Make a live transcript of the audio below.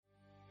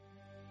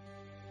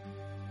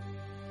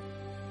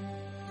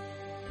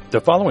The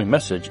following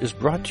message is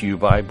brought to you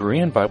by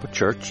Berean Bible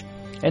Church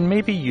and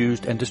may be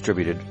used and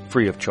distributed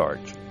free of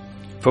charge.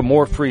 For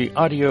more free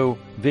audio,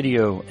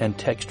 video, and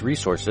text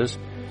resources,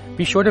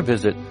 be sure to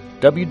visit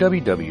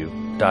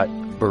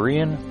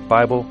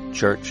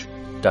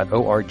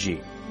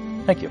www.bereanbiblechurch.org.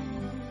 Thank you.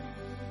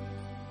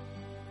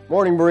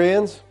 Morning,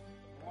 Bereans.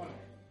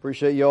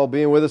 Appreciate you all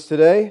being with us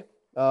today.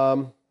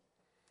 I've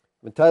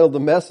entitled the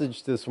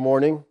message this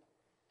morning,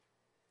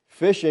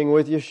 Fishing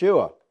with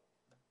Yeshua.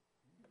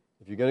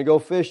 If you're going to go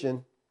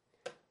fishing,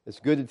 it's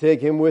good to take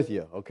him with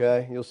you,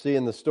 okay? You'll see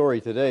in the story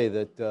today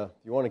that if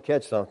you want to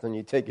catch something,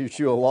 you take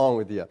Yeshua along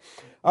with you.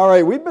 All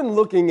right, we've been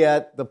looking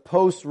at the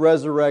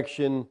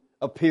post-resurrection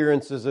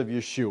appearances of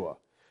Yeshua.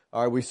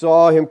 All right, we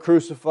saw him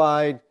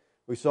crucified,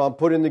 we saw him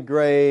put in the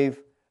grave,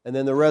 and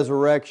then the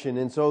resurrection.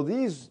 And so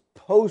these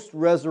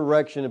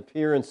post-resurrection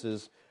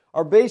appearances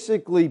are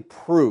basically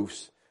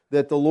proofs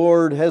that the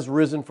Lord has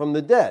risen from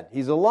the dead.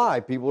 He's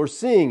alive. People are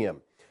seeing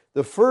him.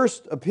 The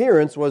first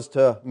appearance was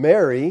to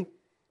Mary,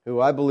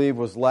 who I believe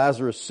was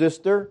Lazarus'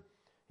 sister.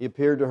 He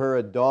appeared to her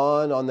at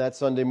dawn on that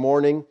Sunday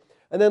morning.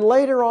 And then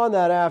later on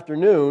that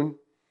afternoon,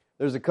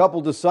 there's a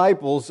couple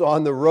disciples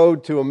on the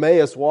road to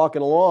Emmaus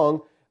walking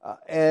along,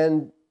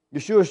 and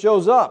Yeshua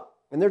shows up,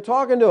 and they're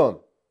talking to him.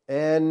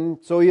 And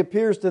so he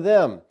appears to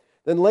them.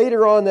 Then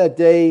later on that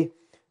day,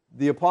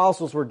 the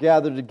apostles were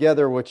gathered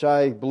together, which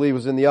I believe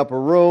was in the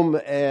upper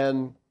room,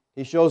 and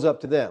he shows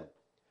up to them.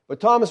 But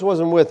Thomas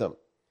wasn't with him.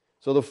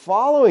 So the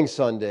following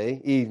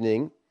Sunday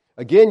evening,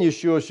 again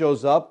Yeshua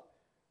shows up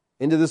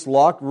into this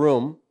locked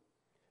room,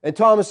 and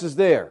Thomas is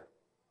there.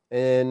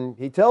 And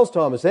he tells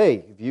Thomas,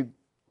 hey, if you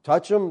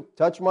touch him,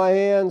 touch my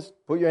hands,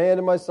 put your hand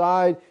in my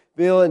side,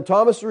 feel it. And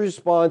Thomas'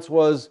 response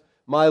was,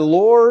 my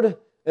Lord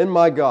and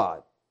my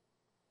God.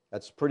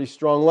 That's pretty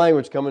strong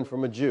language coming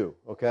from a Jew,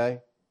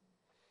 okay?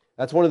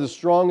 That's one of the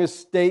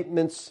strongest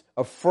statements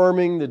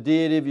affirming the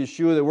deity of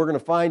Yeshua that we're going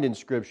to find in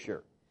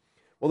Scripture.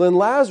 Well, then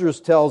Lazarus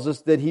tells us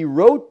that he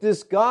wrote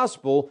this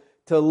gospel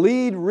to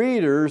lead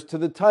readers to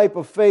the type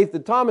of faith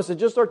that Thomas had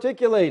just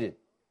articulated.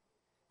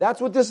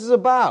 That's what this is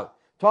about.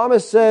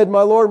 Thomas said,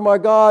 my Lord, my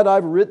God,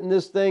 I've written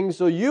this thing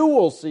so you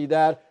will see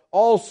that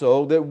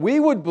also, that we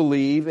would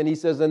believe, and he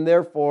says, and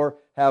therefore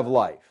have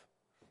life.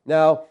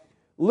 Now,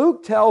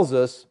 Luke tells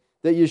us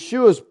that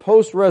Yeshua's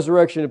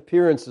post-resurrection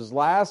appearances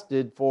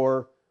lasted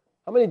for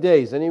how many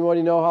days?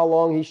 Anybody know how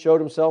long he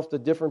showed himself to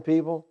different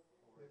people?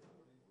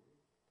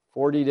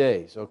 40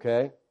 days,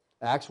 okay?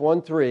 Acts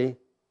 1:3.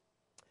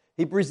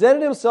 He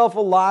presented himself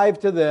alive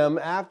to them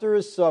after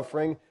his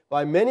suffering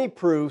by many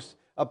proofs,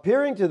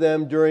 appearing to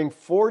them during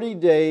 40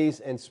 days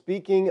and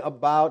speaking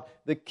about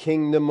the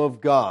kingdom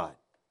of God.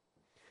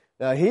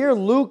 Now here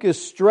Luke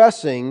is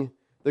stressing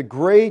the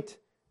great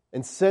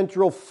and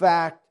central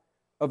fact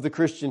of the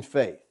Christian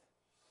faith.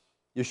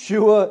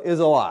 Yeshua is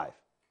alive,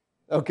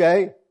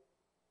 okay?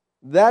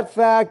 That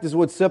fact is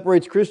what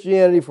separates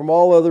Christianity from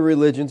all other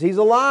religions. He's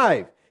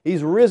alive.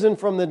 He's risen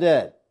from the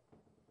dead.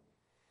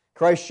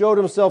 Christ showed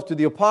himself to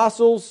the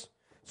apostles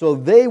so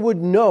they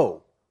would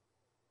know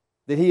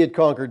that he had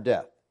conquered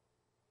death.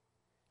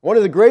 One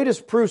of the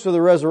greatest proofs of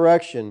the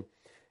resurrection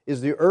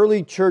is the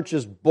early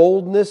church's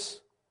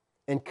boldness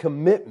and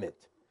commitment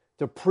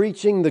to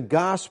preaching the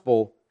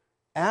gospel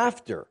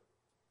after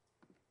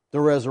the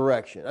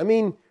resurrection. I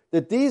mean,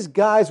 that these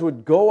guys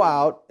would go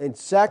out and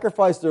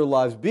sacrifice their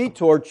lives, be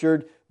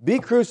tortured, be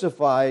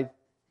crucified.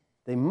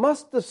 They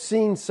must have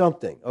seen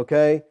something,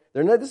 okay?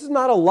 This is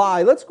not a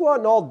lie. Let's go out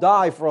and all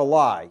die for a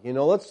lie. You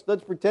know, let's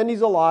pretend he's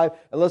alive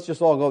and let's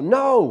just all go.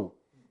 No,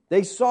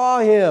 they saw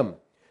him.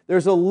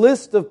 There's a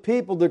list of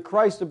people that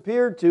Christ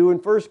appeared to in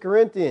 1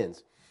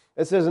 Corinthians.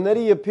 It says, and then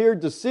he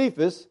appeared to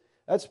Cephas,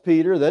 that's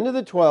Peter, then to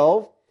the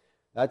 12,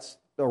 that's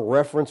a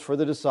reference for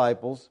the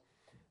disciples,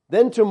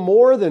 then to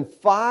more than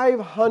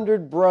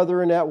 500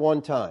 brethren at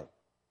one time,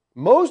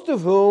 most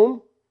of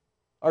whom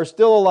are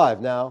still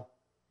alive now.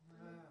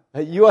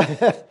 You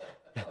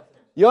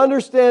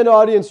understand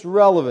audience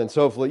relevance,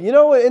 hopefully. You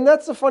know, and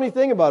that's the funny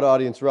thing about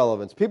audience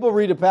relevance. People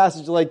read a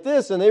passage like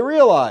this and they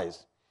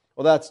realize,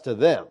 well, that's to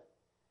them.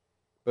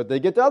 But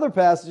they get to other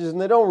passages and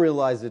they don't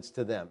realize it's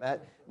to them.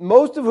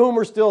 Most of whom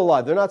are still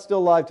alive. They're not still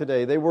alive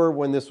today. They were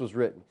when this was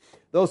written.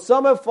 Though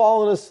some have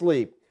fallen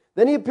asleep.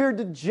 Then he appeared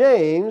to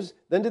James,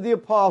 then to the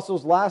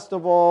apostles, last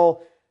of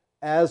all,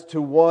 as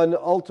to one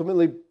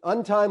ultimately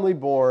untimely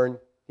born,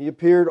 he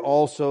appeared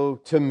also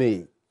to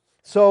me.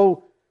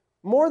 So,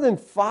 more than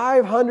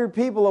 500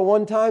 people at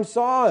one time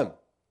saw him.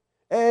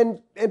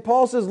 And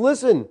Paul says,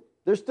 listen,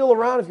 they're still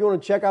around if you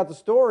want to check out the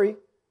story.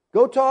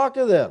 Go talk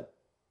to them.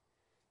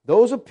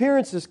 Those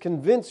appearances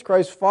convinced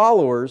Christ's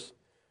followers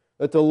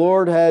that the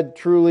Lord had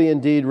truly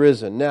indeed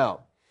risen.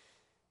 Now,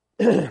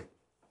 let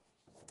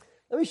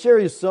me share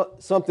you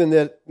something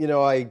that,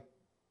 I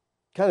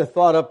kind of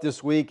thought up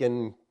this week,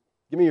 and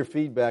give me your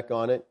feedback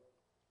on it.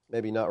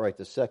 Maybe not right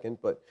this second,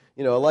 but,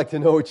 I'd like to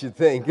know what you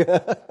think.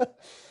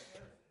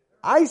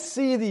 I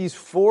see these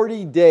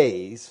 40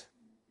 days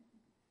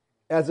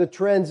as a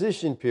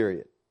transition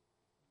period.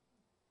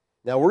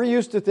 Now, we're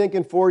used to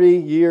thinking 40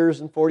 years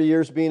and 40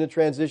 years being a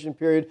transition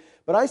period,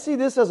 but I see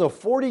this as a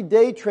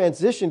 40-day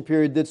transition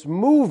period that's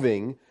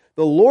moving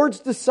the Lord's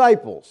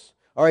disciples.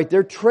 All right,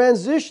 they're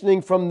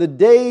transitioning from the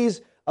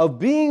days of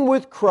being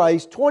with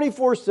Christ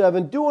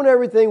 24/7, doing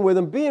everything with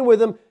Him, being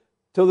with Him,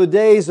 to the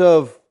days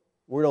of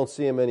we don't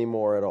see Him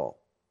anymore at all.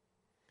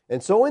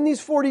 And so in these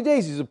 40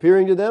 days, He's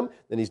appearing to them,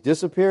 then He's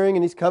disappearing,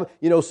 and He's coming.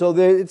 So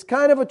it's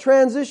kind of a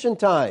transition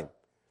time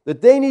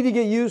that they need to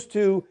get used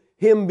to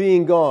Him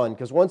being gone.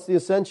 Because once the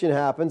ascension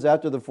happens,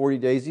 after the 40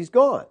 days, He's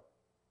gone.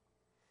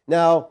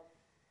 Now,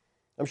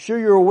 I'm sure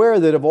you're aware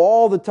that of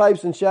all the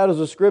types and shadows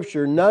of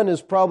Scripture, none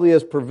is probably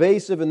as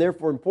pervasive and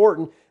therefore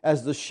important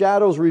as the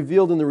shadows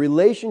revealed in the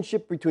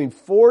relationship between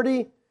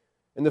 40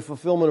 and the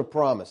fulfillment of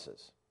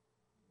promises.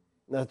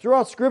 Now,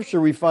 throughout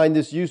Scripture, we find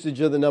this usage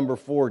of the number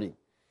 40.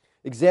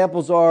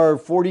 Examples are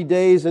 40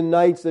 days and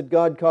nights that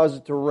God caused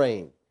it to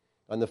rain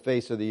on the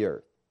face of the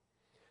earth.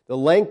 The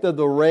length of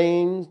the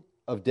reign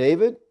of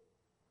David,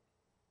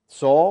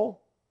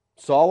 Saul,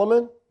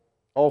 Solomon,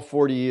 all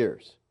 40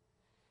 years.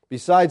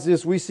 Besides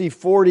this, we see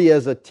 40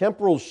 as a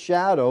temporal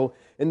shadow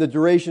in the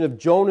duration of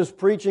Jonah's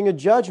preaching a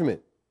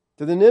judgment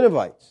to the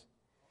Ninevites.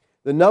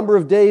 The number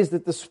of days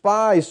that the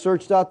spies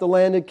searched out the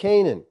land of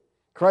Canaan.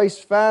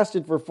 Christ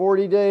fasted for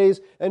 40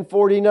 days and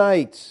 40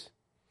 nights.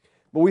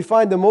 But we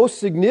find the most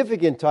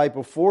significant type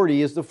of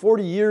 40 is the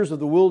 40 years of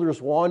the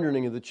wilderness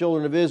wandering of the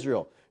children of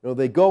Israel.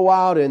 They go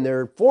out and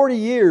they're 40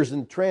 years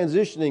in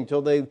transitioning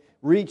till they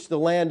reach the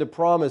land of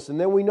promise. And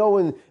then we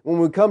know when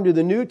we come to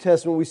the New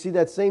Testament, we see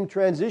that same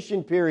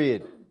transition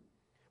period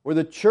where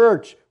the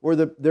church,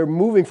 they're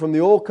moving from the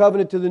old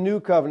covenant to the new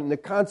covenant and the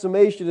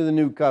consummation of the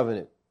new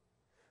covenant.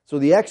 So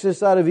the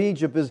exodus out of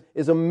Egypt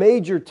is a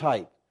major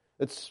type.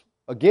 It's,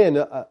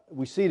 again,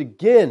 we see it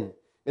again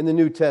in the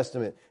New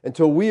Testament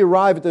until we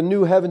arrive at the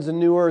new heavens and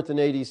new earth in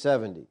AD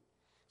 70.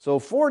 So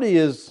 40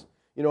 is,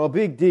 a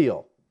big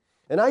deal.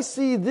 And I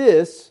see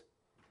this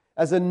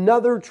as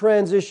another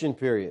transition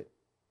period.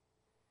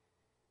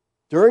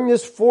 During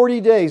this 40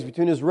 days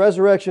between His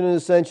resurrection and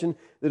ascension,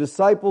 the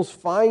disciples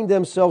find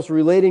themselves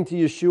relating to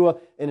Yeshua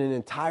in an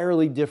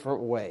entirely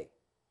different way.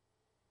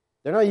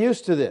 They're not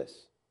used to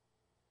this.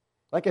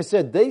 Like I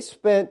said, they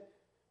spent,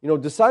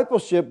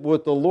 discipleship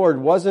with the Lord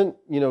wasn't,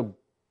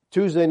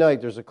 Tuesday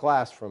night there's a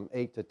class from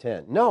 8 to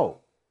 10. No.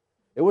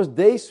 It was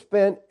they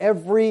spent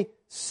every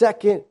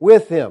second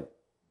with Him.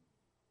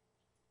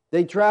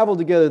 They traveled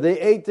together. They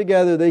ate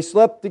together. They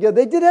slept together.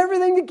 They did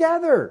everything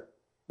together.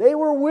 They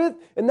were with,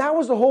 and that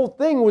was the whole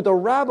thing with a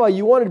rabbi.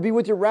 You wanted to be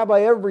with your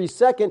rabbi every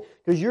second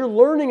because you're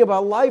learning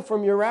about life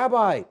from your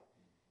rabbi.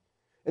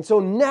 And so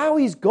now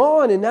He's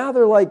gone, and now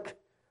they're like,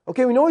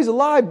 okay, we know He's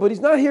alive, but He's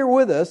not here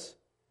with us.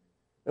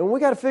 And we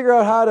got to figure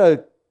out how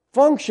to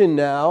function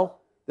now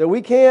that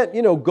we can't,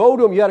 go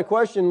to Him. You got a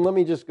question? Let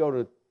me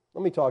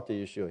talk to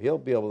Yeshua. He'll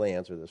be able to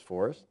answer this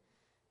for us.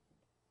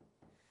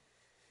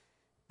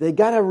 They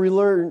got to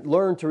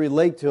learn to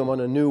relate to Him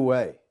on a new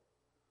way.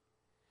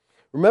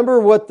 Remember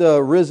what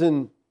the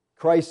risen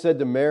Christ said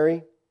to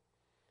Mary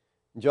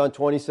in John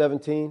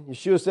 20:17?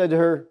 Yeshua said to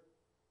her,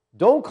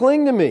 "Don't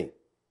cling to me."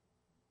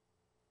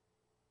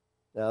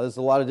 Now, there's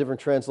a lot of different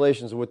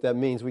translations of what that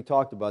means. We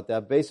talked about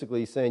that.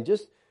 Basically, He's saying,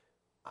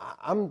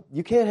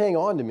 you can't hang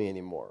on to me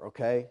anymore,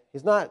 okay?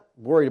 He's not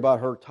worried about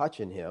her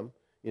touching Him.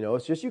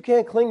 It's just you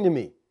can't cling to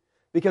me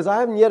because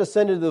I haven't yet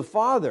ascended to the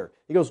Father.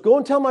 He goes, go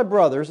and tell my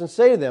brothers and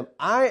say to them,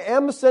 I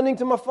am ascending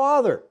to my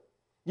Father,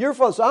 your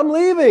Father. So I'm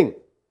leaving.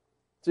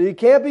 So you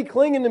can't be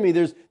clinging to me.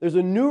 There's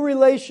a new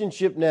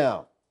relationship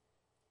now.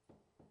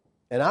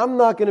 And I'm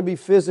not going to be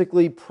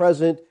physically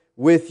present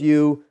with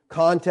you.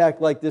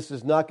 Contact like this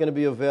is not going to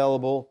be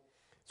available.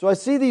 So I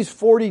see these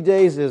 40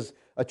 days as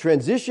a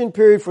transition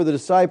period for the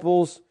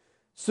disciples.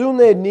 Soon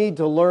they'd need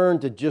to learn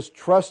to just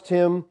trust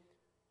Him,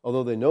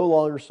 although they no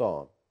longer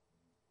saw Him.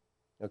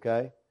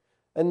 Okay?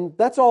 And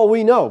that's all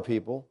we know,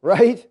 people,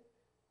 right?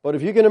 But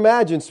if you can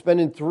imagine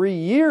spending 3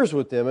 years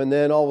with Him and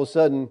then all of a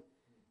sudden,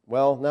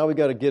 well, now we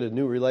got to get a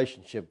new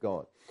relationship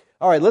going.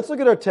 All right, let's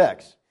look at our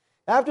text.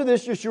 After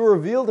this, Yeshua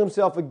revealed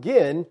Himself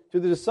again to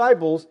the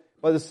disciples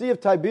by the Sea of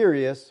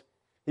Tiberias.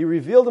 He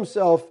revealed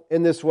Himself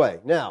in this way.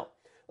 Now,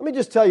 let me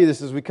just tell you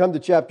this as we come to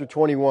chapter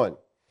 21.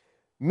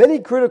 Many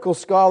critical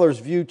scholars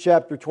view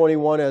chapter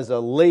 21 as a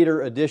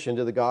later addition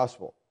to the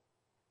gospel.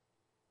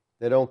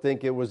 They don't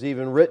think it was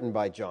even written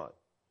by John.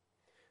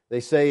 They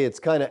say it's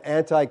kind of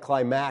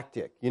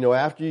anticlimactic.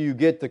 After you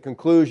get the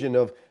conclusion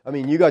of,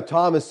 you got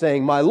Thomas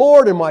saying, my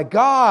Lord and my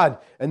God.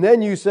 And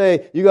then you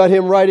got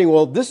him writing,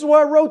 well, this is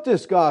why I wrote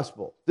this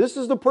gospel. This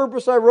is the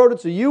purpose I wrote it,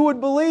 so you would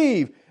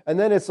believe. And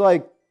then it's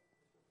like,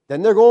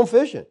 then they're going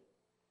fishing.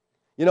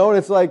 And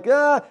it's like,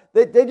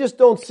 they just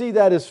don't see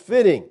that as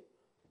fitting.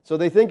 So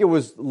they think it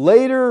was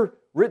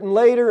written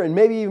later, and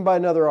maybe even by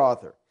another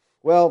author.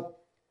 Well,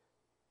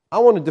 I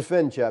want to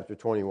defend chapter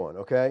 21,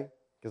 okay?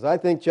 Because I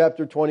think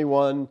chapter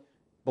 21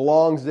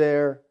 belongs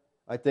there.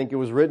 I think it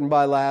was written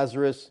by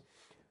Lazarus.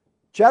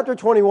 Chapter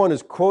 21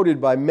 is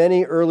quoted by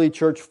many early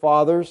church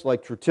fathers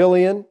like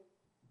Tertullian.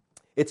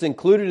 It's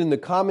included in the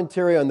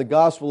commentary on the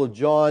Gospel of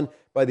John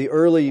by the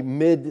early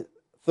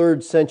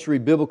mid-3rd century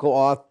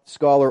biblical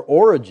scholar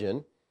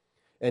Origen,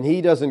 and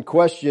he doesn't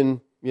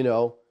question,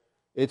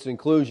 its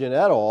inclusion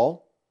at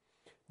all.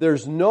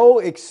 There's no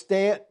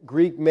extant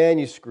Greek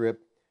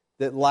manuscript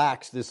that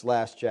lacks this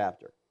last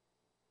chapter.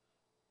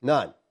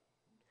 None.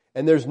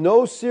 And there's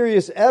no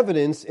serious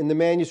evidence in the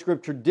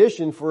manuscript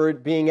tradition for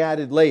it being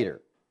added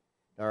later.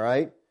 All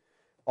right?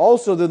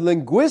 Also, the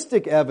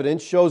linguistic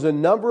evidence shows a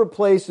number of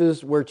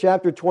places where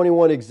chapter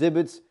 21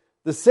 exhibits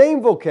the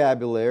same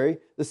vocabulary,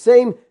 the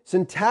same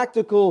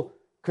syntactical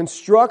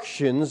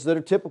constructions that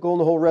are typical in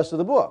the whole rest of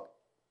the book.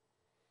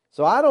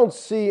 So I don't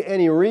see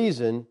any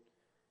reason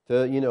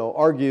to,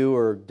 argue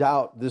or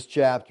doubt this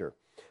chapter.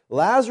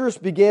 Lazarus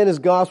began his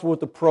gospel with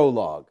the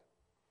prologue.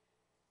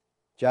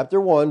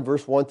 Chapter 1,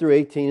 verse 1 through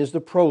 18 is the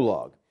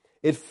prologue.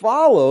 It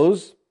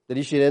follows that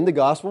he should end the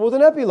gospel with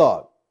an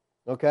epilogue.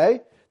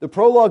 Okay? The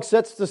prologue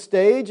sets the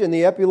stage, and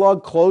the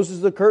epilogue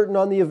closes the curtain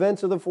on the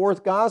events of the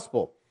fourth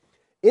gospel.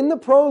 In the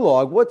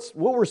prologue, what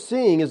we're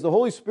seeing is the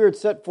Holy Spirit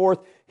set forth,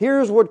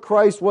 here's what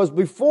Christ was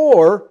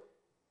before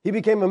he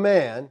became a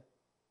man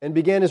and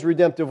began his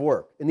redemptive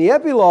work. And the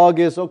epilogue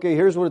is, okay,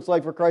 here's what it's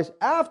like for Christ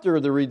after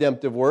the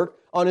redemptive work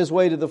on his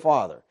way to the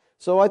Father.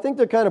 So I think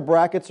they're kind of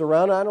brackets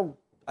around.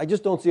 I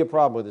just don't see a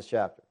problem with this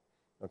chapter.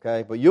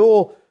 Okay? But if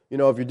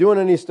you're doing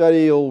any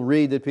study, you'll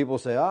read that people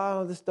say,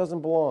 this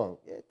doesn't belong.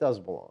 It does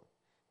belong.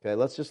 Okay,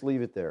 let's just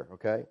leave it there,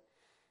 okay?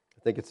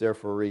 I think it's there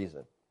for a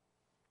reason.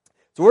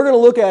 So we're going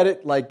to look at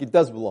it like it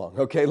does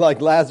belong, okay?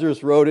 Like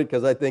Lazarus wrote it,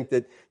 because I think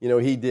that,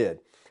 he did.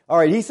 All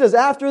right, he says,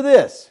 after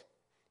this.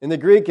 In the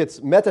Greek, it's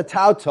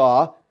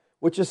metatauta,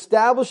 which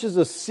establishes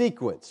a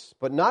sequence,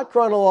 but not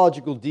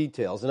chronological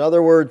details. In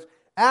other words,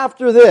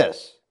 after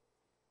this.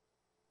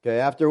 Okay,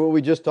 after what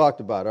we just talked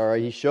about, all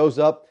right? He shows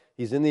up,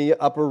 he's in the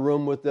upper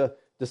room with the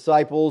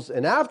disciples,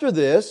 and after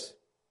this,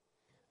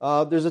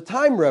 there's a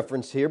time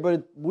reference here,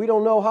 but we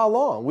don't know how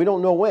long. We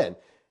don't know when.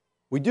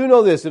 We do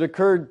know this. It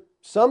occurred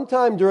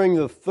sometime during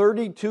the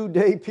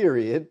 32-day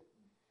period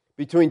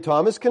between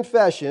Thomas'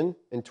 confession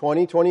in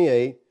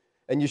 20:28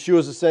 and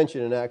Yeshua's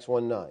ascension in Acts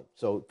 1:9.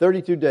 So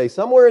 32 days.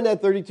 Somewhere in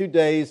that 32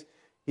 days,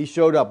 he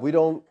showed up. We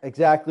don't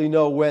exactly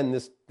know when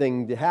this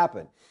thing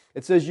happened.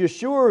 It says,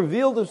 Yeshua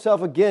revealed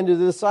himself again to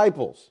the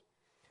disciples.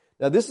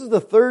 Now, this is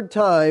the third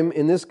time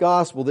in this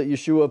gospel that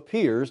Yeshua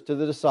appears to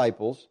the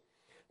disciples.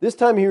 This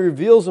time he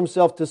reveals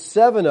himself to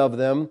 7 of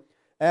them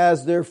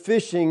as they're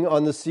fishing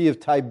on the Sea of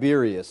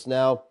Tiberias.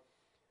 Now,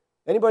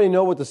 anybody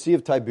know what the Sea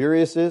of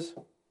Tiberias is?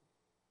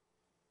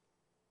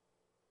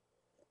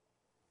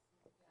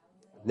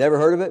 Never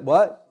heard of it?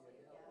 What?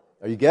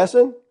 Are you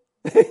guessing?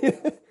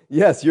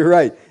 Yes, you're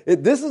right.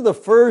 This is the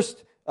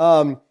first,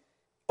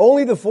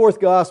 only the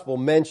fourth gospel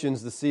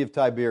mentions the Sea of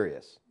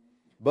Tiberias.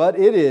 But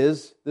it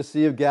is the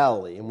Sea of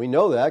Galilee. And we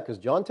know that because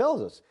John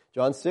tells us.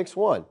 John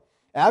 6:1.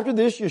 After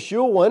this,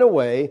 Yeshua went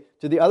away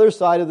to the other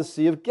side of the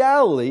Sea of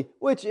Galilee,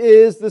 which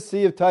is the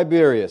Sea of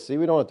Tiberias. See,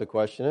 we don't have to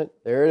question it.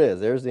 There it is.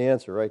 There's the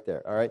answer right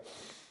there. All right.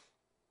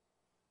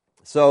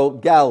 So,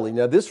 Galilee.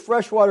 Now, this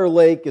freshwater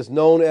lake is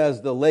known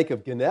as the Lake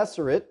of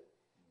Gennesaret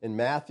in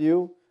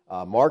Matthew.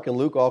 Mark and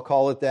Luke all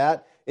call it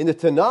that. In the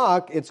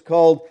Tanakh, it's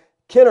called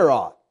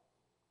Kinneroth.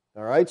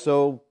 All right.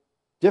 So,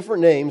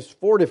 different names,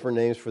 4 different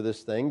names for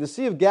this thing. The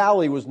Sea of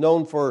Galilee was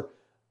known for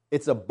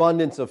its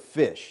abundance of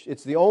fish.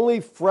 It's the only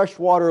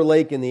freshwater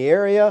lake in the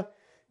area.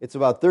 It's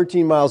about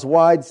 13 miles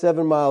wide,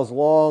 7 miles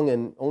long,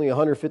 and only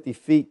 150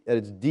 feet at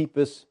its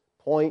deepest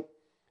point.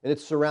 And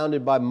it's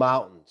surrounded by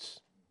mountains.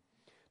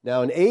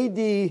 Now,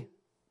 in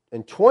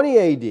 20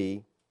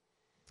 AD,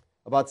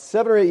 about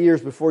 7 or 8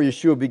 years before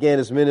Yeshua began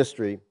his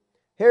ministry,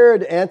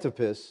 Herod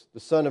Antipas,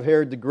 the son of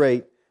Herod the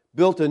Great,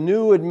 built a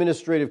new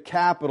administrative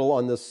capital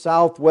on the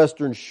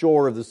southwestern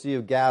shore of the Sea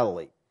of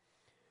Galilee.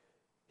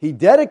 He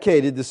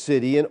dedicated the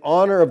city in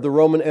honor of the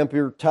Roman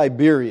Emperor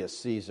Tiberius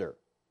Caesar,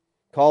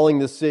 calling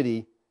the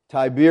city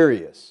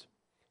Tiberias.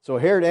 So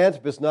Herod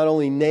Antipas not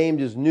only named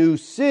his new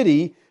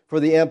city for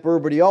the emperor,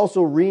 but he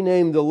also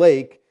renamed the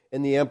lake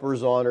in the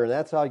emperor's honor, and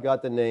that's how he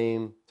got the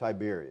name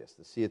Tiberias,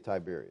 the Sea of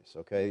Tiberias.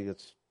 Okay,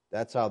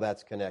 that's how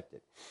that's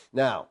connected.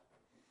 Now,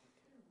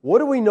 what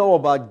do we know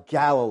about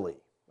Galilee?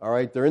 All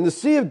right, they're in the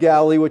Sea of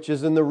Galilee, which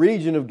is in the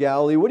region of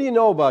Galilee. What do you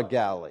know about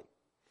Galilee?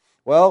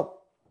 Well,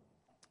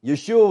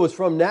 Yeshua was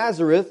from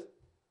Nazareth,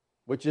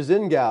 which is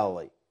in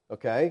Galilee,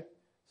 okay?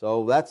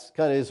 So that's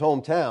kind of his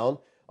hometown.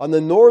 On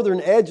the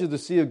northern edge of the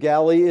Sea of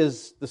Galilee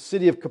is the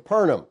city of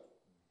Capernaum.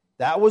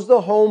 That was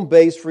the home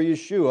base for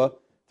Yeshua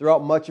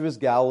throughout much of his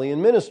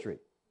Galilean ministry.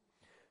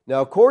 Now,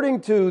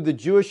 according to the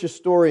Jewish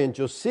historian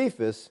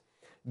Josephus,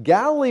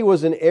 Galilee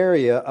was an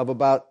area of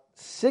about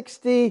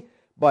 60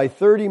 by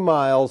 30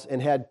 miles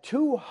and had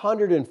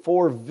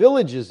 204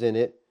 villages in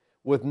it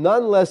with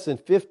none less than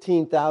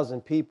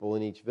 15,000 people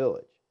in each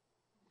village.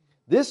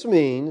 This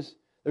means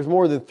there's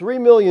more than 3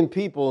 million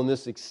people in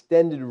this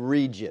extended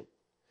region.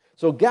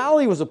 So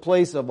Galilee was a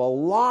place of a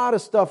lot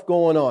of stuff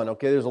going on.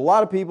 Okay, there's a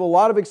lot of people, a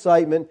lot of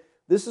excitement.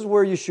 This is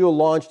where Yeshua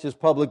launched his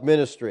public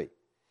ministry.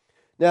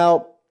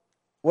 Now,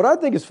 what I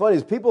think is funny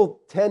is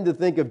people tend to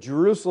think of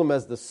Jerusalem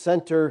as the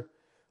center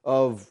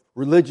of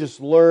religious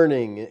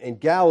learning, and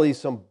Galilee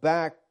some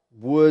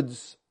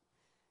backwoods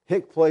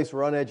hick place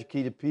where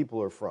uneducated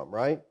people are from,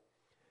 right?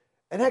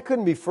 And that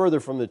couldn't be further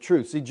from the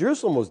truth. See,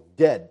 Jerusalem was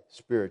dead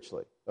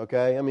spiritually,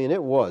 okay? I mean,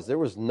 it was. There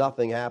was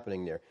nothing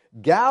happening there.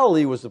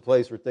 Galilee was the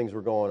place where things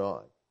were going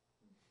on.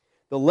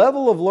 The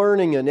level of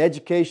learning and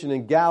education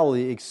in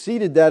Galilee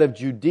exceeded that of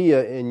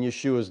Judea in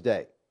Yeshua's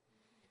day.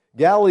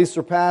 Galilee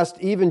surpassed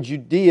even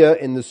Judea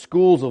in the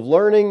schools of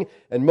learning,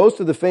 and most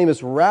of the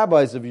famous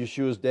rabbis of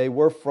Yeshua's day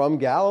were from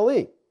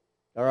Galilee.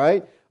 All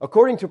right?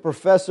 According to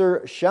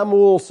Professor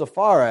Shamuel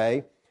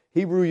Safari,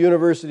 Hebrew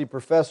University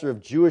professor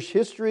of Jewish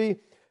history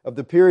of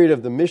the period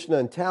of the Mishnah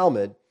and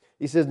Talmud,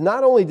 he says,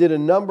 not only did a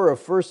number of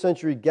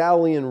first-century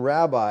Galilean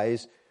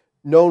rabbis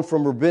known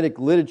from rabbinic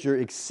literature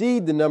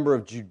exceed the number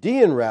of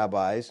Judean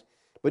rabbis,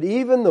 but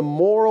even the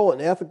moral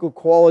and ethical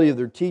quality of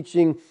their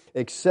teaching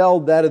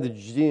excelled that of the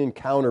Judean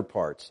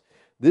counterparts.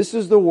 This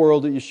is the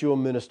world that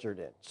Yeshua ministered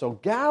in. So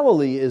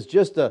Galilee is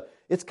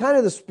it's kind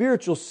of the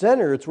spiritual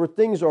center. It's where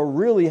things are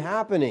really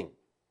happening.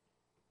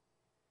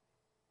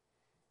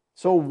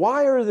 So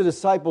why are the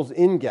disciples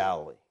in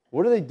Galilee?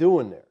 What are they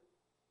doing there?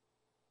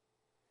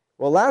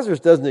 Well, Lazarus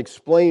doesn't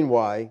explain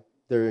why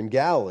they're in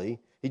Galilee.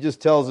 He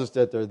just tells us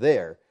that they're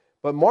there.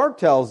 But Mark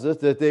tells us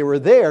that they were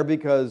there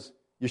because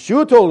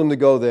Yeshua told them to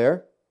go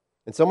there,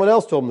 and someone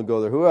else told them to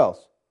go there. Who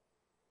else?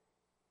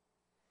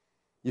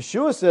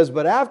 Yeshua says,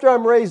 but after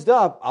I'm raised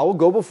up, I will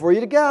go before you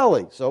to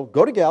Galilee. So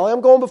go to Galilee,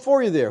 I'm going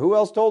before you there. Who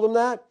else told them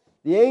that?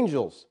 The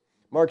angels.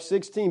 Mark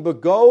 16,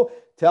 but go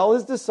tell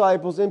his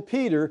disciples and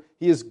Peter,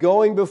 he is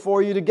going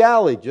before you to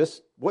Galilee.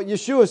 Just what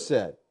Yeshua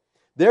said.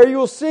 There you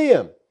will see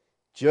him,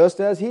 just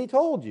as he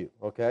told you.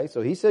 Okay,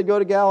 so he said go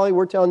to Galilee,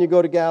 we're telling you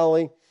go to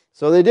Galilee.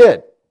 So they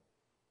did.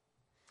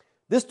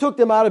 This took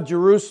them out of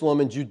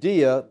Jerusalem and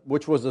Judea,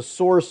 which was a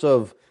source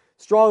of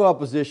strong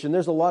opposition.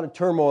 There's a lot of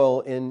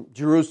turmoil in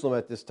Jerusalem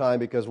at this time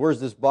because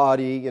where's this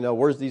body?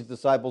 Where's these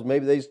disciples?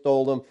 Maybe they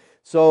stole them.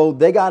 So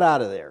they got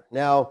out of there.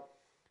 Now,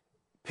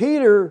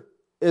 Peter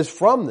is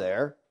from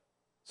there.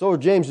 So are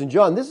James and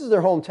John. This is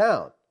their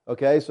hometown.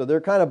 Okay, so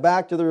they're kind of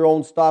back to their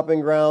own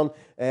stopping ground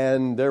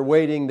and they're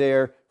waiting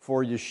there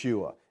for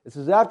Yeshua. It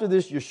says after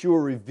this,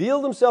 Yeshua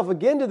revealed himself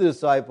again to the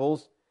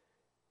disciples.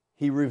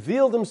 He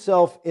revealed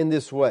himself in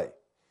this way.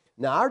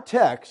 Now, our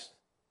text,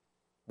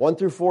 1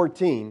 through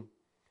 14,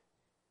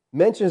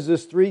 mentions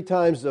this 3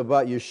 times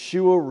about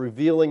Yeshua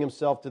revealing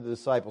himself to the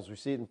disciples. We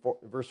see it in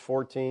verse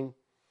 14.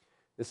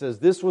 It says,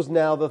 this was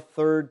now the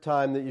 3rd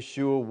time that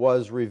Yeshua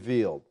was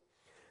revealed.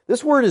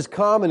 This word is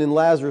common in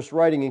Lazarus'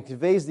 writing and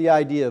conveys the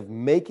idea of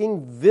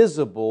making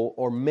visible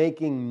or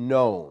making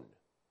known.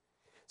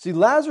 See,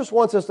 Lazarus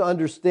wants us to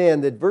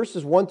understand that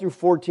verses 1 through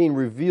 14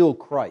 reveal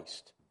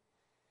Christ.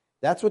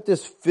 That's what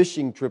this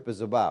fishing trip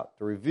is about,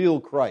 to reveal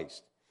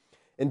Christ.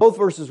 In both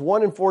verses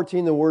 1 and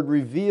 14, the word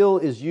reveal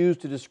is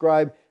used to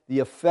describe the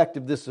effect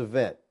of this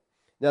event.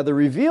 Now, the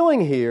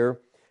revealing here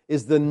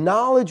is the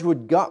knowledge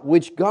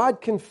which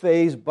God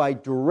conveys by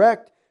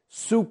direct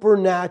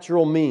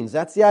supernatural means.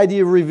 That's the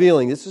idea of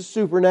revealing. This is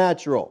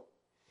supernatural.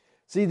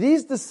 See,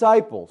 these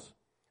disciples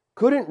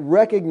couldn't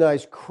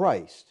recognize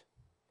Christ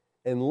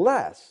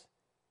unless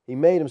he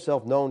made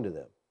himself known to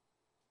them.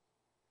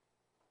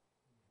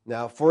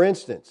 Now, for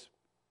instance,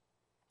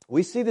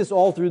 we see this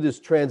all through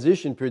this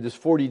transition period, this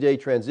 40-day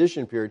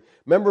transition period.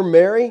 Remember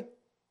Mary?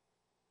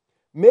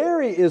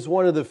 Mary is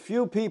one of the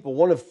few people,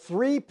 one of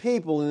 3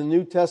 people in the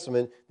New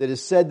Testament that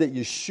is said that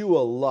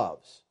Yeshua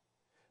loves.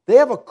 They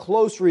have a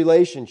close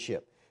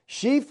relationship.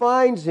 She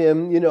finds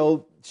him,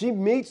 she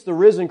meets the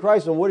risen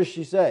Christ, and what does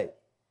she say?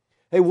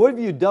 Hey, what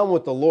have you done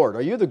with the Lord?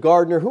 Are you the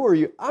gardener? Who are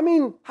you? I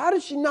mean, how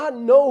does she not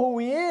know who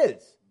he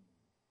is?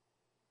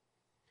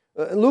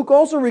 Luke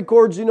also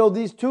records,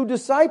 these 2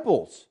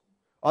 disciples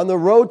on the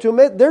road to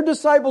Emmaus. They're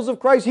disciples of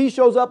Christ. He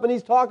shows up and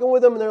he's talking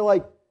with them, and they're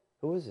like,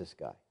 who is this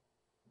guy?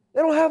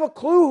 They don't have a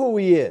clue who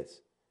he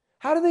is.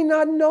 How do they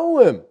not know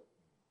him?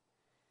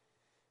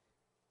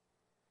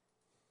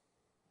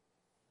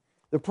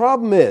 The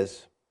problem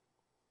is,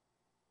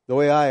 the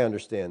way I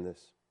understand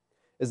this,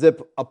 is that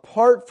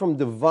apart from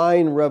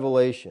divine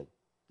revelation,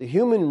 the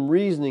human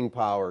reasoning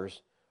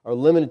powers are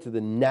limited to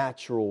the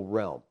natural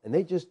realm. And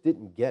they just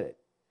didn't get it.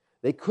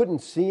 They couldn't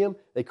see him.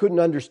 They couldn't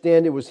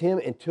understand it was him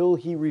until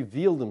he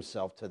revealed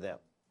himself to them.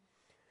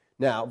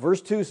 Now,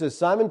 verse 2 says,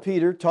 Simon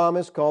Peter,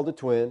 Thomas called the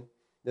twin,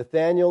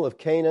 Nathanael of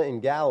Cana in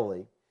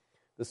Galilee,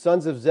 the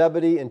sons of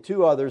Zebedee, and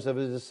 2 others of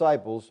his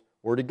disciples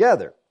were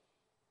together.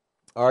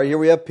 All right, here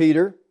we have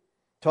Peter,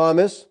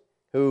 Thomas,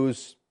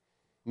 who's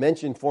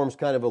mentioned forms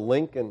kind of a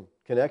link and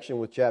connection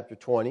with chapter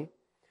 20.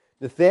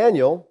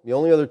 Nathanael, the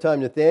only other time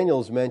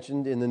Nathanael is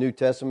mentioned in the New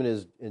Testament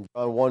is in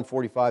John 1,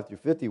 45 through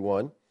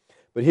 51.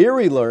 But here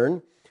we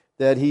learn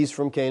that he's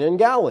from Cana in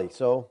Galilee,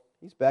 so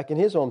he's back in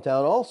his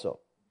hometown also.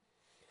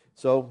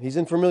 So he's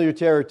in familiar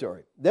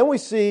territory. Then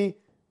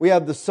we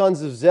have the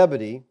sons of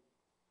Zebedee.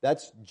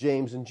 That's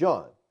James and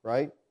John,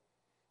 right?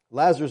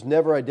 Lazarus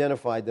never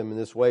identified them in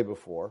this way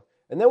before.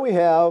 And then we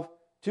have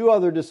 2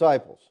 other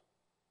disciples.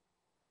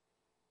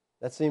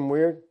 That seem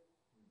weird?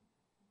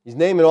 He's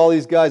naming all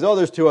these guys. Oh,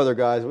 there's two other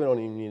guys. We don't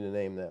even need to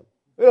name them.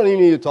 We don't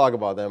even need to talk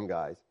about them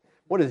guys.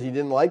 What is he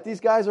didn't like these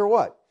guys or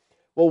what?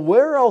 Well,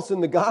 where else in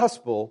the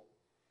gospel,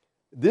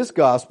 this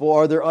gospel,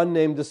 are there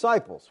unnamed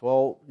disciples?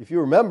 Well, if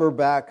you remember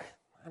back,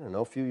 I don't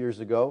know, a few years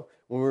ago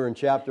when we were in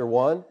chapter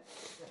 1,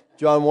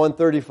 John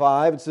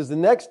 1:35, it says, the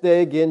next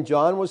day again,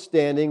 John was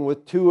standing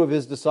with two of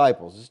his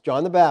disciples. This is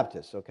John the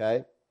Baptist,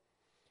 okay?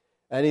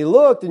 And he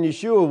looked, and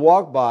Yeshua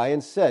walked by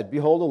and said,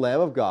 behold, the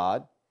Lamb of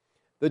God.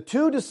 The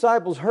two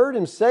disciples heard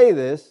him say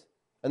this,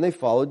 and they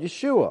followed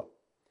Yeshua.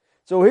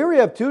 So here we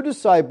have two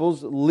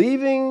disciples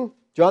leaving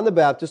John the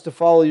Baptist to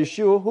follow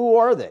Yeshua. Who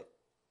are they?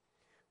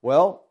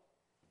 Well,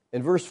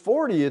 in verse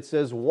 40 it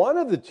says, one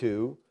of the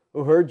two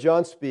who heard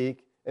John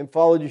speak and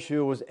followed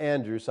Yeshua was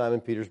Andrew,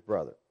 Simon Peter's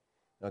brother.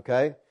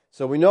 Okay?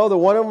 So we know that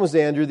one of them was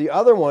Andrew, the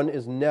other one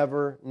is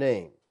never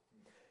named.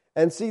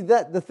 And see,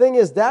 that the thing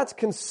is, that's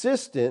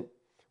consistent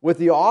with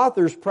the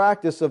author's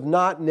practice of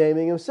not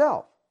naming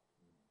himself.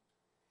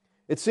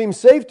 It seems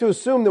safe to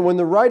assume that when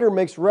the writer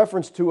makes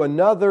reference to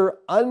another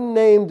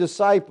unnamed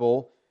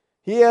disciple,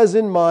 he has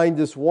in mind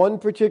this one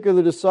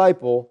particular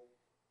disciple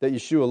that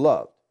Yeshua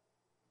loved.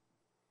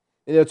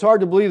 And it's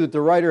hard to believe that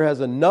the writer has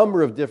a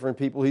number of different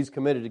people he's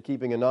committed to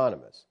keeping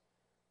anonymous.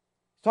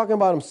 He's talking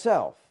about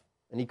himself,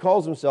 and he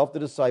calls himself the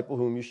disciple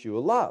whom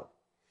Yeshua loved.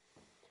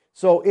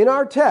 So in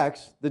our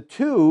text, the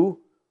two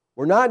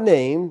were not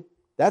named.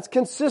 That's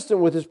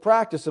consistent with his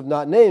practice of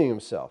not naming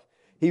himself.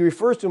 He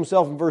refers to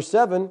himself in verse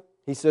 7.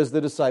 He says the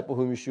disciple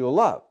whom Yeshua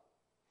loved.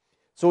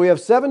 So we have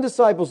 7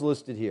 disciples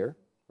listed here,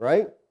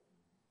 right?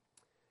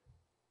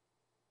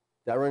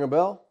 That ring a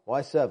bell?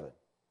 Why 7?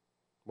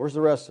 Where's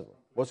the rest of them?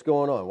 What's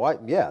going on? Why?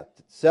 Yeah,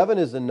 7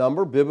 is a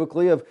number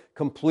biblically of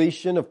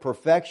completion, of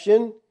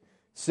perfection,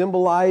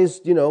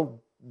 symbolized,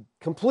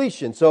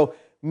 completion. So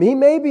he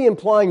may be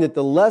implying that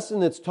the lesson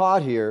that's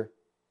taught here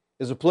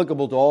is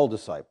applicable to all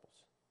disciples,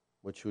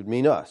 which would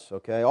mean us,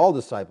 okay? All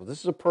disciples. This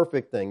is a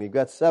perfect thing. You've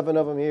got 7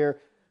 of them here.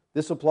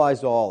 This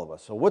applies to all of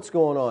us. So what's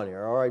going on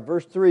here? All right,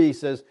 verse 3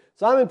 says,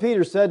 Simon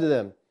Peter said to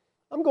them,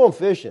 I'm going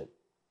fishing.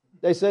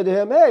 They said to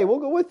him, hey, we'll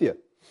go with you.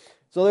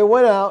 So they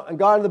went out and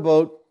got in the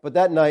boat, but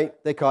that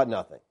night they caught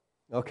nothing.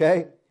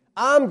 Okay?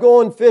 I'm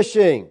going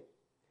fishing.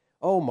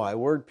 Oh my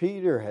word,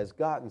 Peter has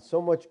gotten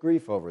so much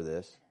grief over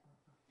this.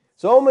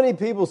 So many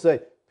people say,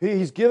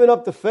 he's given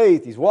up the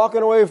faith. He's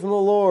walking away from the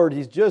Lord.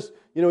 He's just,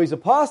 he's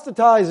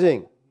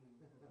apostatizing.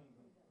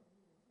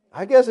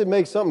 I guess it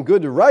makes something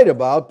good to write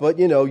about, but,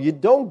 you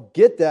don't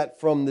get that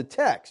from the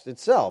text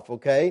itself,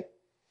 okay?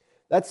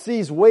 That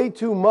sees way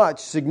too much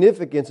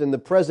significance in the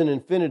present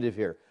infinitive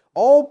here.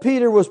 All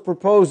Peter was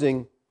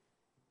proposing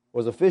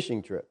was a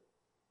fishing trip,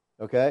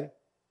 okay?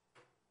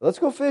 Let's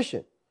go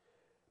fishing.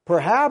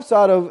 Perhaps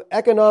out of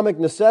economic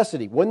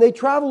necessity. When they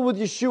traveled with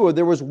Yeshua,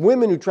 there was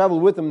women who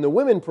traveled with them. The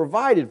women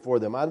provided for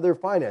them out of their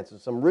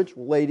finances. Some rich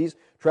ladies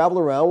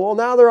traveled around. Well,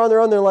 now they're on their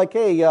own. They're like,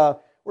 hey,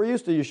 we're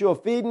used to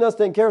Yeshua feeding us,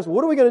 taking care of us.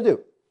 What are we going to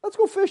do? Let's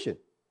go fishing.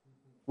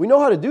 We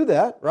know how to do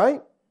that,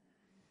 right?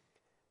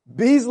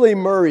 Beasley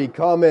Murray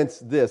comments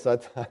this. I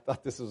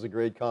thought this was a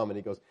great comment.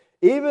 He goes,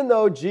 even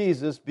though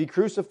Jesus be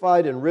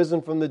crucified and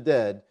risen from the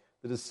dead,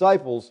 the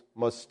disciples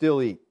must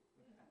still eat.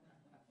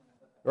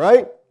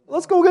 Right?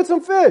 Let's go get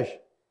some fish.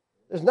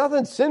 There's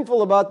nothing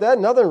sinful about that,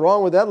 nothing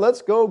wrong with that.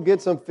 Let's go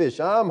get some fish.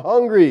 I'm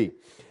hungry.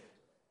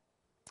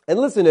 And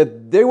listen, if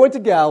they went to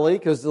Galilee,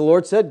 because the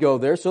Lord said go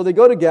there, so they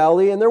go to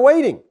Galilee and they're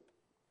waiting.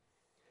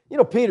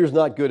 Peter's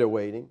not good at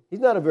waiting. He's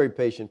not a very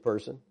patient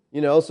person.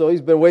 So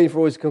he's been waiting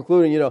for his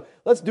concluding,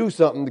 let's do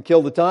something to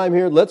kill the time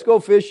here. Let's go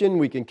fishing.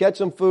 We can catch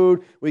some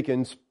food. We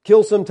can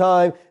kill some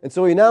time. And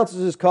so he announces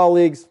to his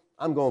colleagues,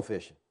 I'm going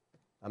fishing.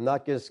 I'm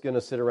not just going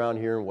to sit around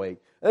here and wait.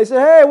 And they say,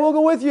 hey, we'll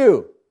go with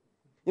you.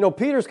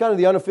 Peter's kind of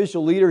the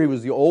unofficial leader. He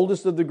was the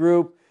oldest of the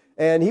group.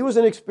 And he was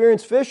an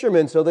experienced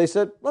fisherman. So they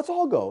said, let's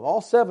all go.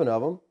 All 7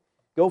 of them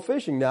go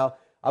fishing. Now,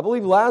 I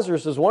believe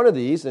Lazarus is one of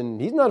these. And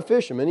he's not a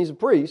fisherman. He's a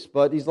priest.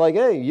 But he's like,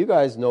 hey, you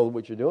guys know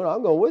what you're doing.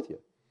 I'm going with you.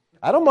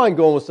 I don't mind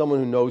going with someone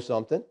who knows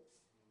something.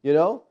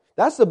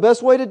 That's the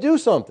best way to do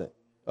something.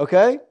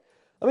 Okay?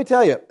 Let me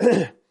tell you,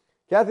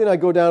 Kathy and I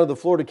go down to the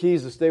Florida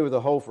Keys to stay with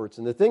the Hoferts.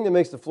 And the thing that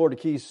makes the Florida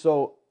Keys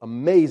so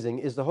amazing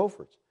is the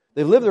Hoferts.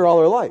 They've lived there all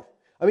their life.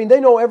 I mean,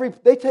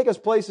 they take us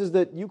places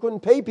that you couldn't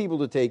pay people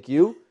to take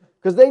you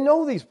because they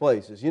know these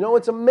places.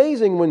 It's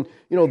amazing when,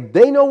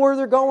 they know where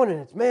they're going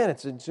and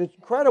it's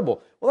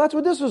incredible. Well, that's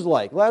what this was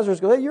like. Lazarus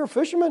goes, hey, you're a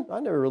fisherman?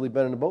 I've never really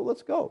been in a boat.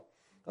 Let's go.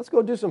 Let's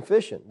go do some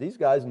fishing. These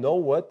guys know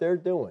what they're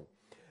doing.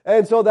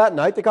 And so that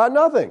night they caught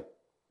nothing.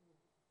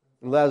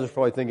 And Lazarus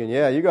probably thinking,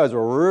 yeah, you guys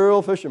are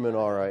real fishermen,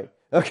 all right.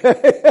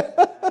 Okay.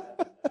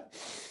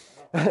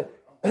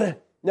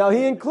 Now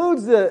he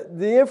includes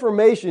the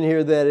information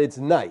here that it's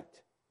night.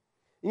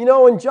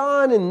 In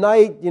John and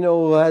night,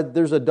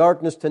 there's a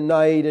darkness to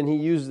night, and he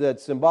uses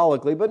that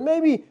symbolically. But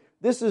maybe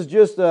this is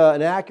just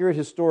an accurate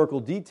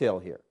historical detail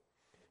here.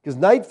 Because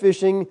night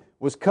fishing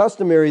was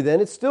customary then.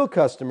 It's still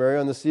customary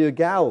on the Sea of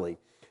Galilee.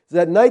 So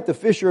that night, the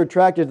fish are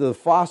attracted to the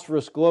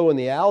phosphorus glow in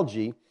the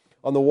algae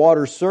on the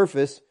water's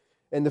surface,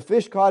 And the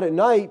fish caught at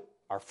night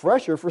are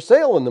fresher for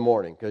sale in the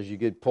morning because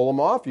you pull them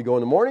off, you go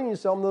in the morning, and you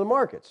sell them to the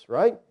markets,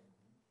 right?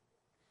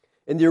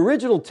 In the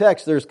original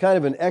text, there's kind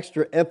of an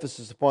extra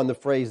emphasis upon the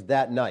phrase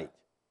that night.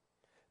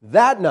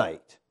 That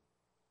night,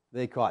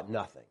 they caught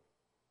nothing.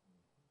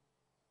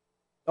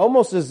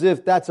 Almost as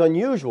if that's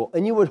unusual,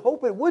 and you would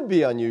hope it would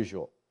be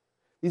unusual.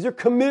 These are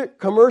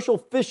commercial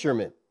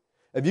fishermen.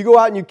 If you go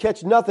out and you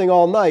catch nothing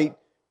all night,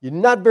 you're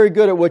not very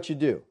good at what you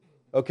do,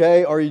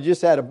 okay? Or you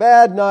just had a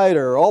bad night,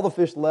 or all the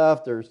fish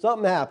left, or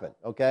something happened,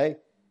 okay?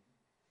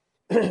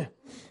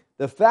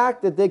 The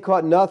fact that they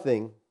caught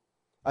nothing,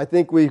 I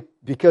think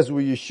because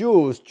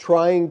Yeshua was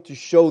trying to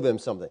show them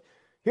something.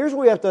 Here's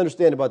what we have to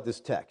understand about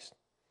this text.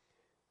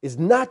 It's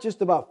not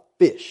just about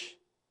fish,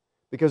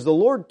 because the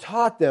Lord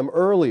taught them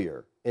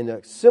earlier in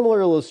a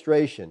similar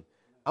illustration,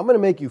 I'm going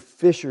to make you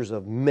fishers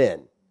of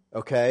men,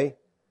 okay?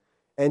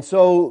 And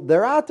so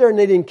they're out there and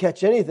they didn't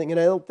catch anything. And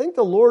I don't think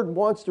the Lord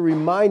wants to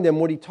remind them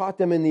what He taught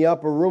them in the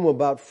upper room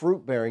about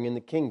fruit bearing in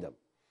the kingdom.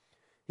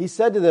 He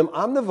said to them,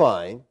 I'm the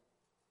vine,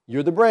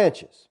 you're the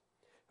branches.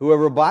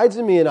 Whoever abides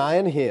in me and I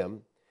in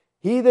him,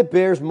 he that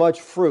bears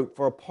much fruit,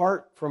 for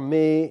apart from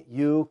me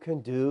you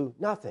can do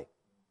nothing.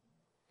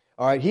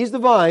 All right, He's the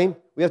vine.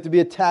 We have to be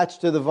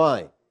attached to the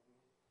vine.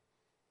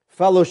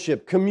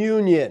 Fellowship,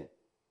 communion.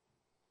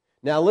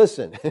 Now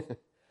listen,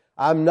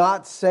 I'm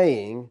not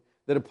saying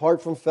that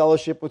apart from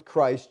fellowship with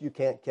Christ, you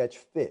can't catch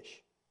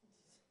fish.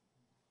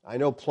 I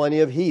know plenty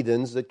of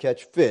heathens that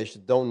catch fish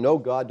that don't know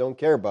God, don't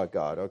care about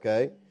God,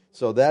 okay?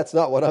 So that's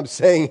not what I'm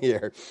saying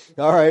here.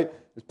 All right,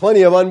 there's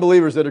plenty of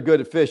unbelievers that are good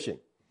at fishing.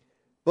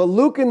 But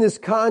Luke, in this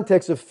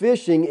context of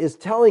fishing, is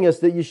telling us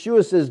that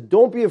Yeshua says,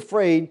 don't be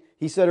afraid.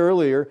 He said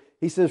earlier,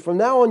 He says, from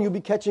now on you'll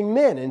be catching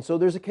men. And so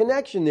there's a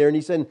connection there. And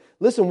He said,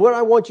 listen, what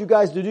I want you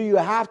guys to do, you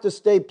have to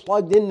stay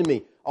plugged into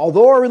me.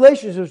 Although our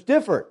relationship is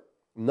different,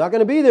 I'm not going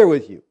to be there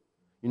with you.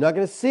 You're not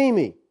going to see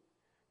me.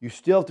 You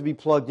still have to be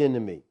plugged into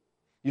me.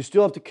 You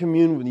still have to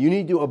commune with me. You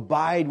need to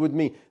abide with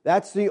me.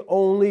 That's the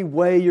only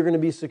way you're going to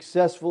be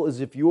successful, is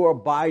if you're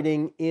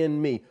abiding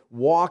in me,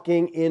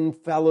 walking in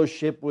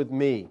fellowship with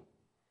me.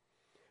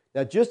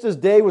 Now, just as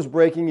day was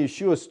breaking,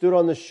 Yeshua stood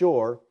on the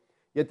shore,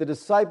 yet the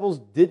disciples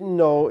didn't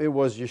know it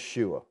was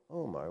Yeshua.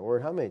 Oh my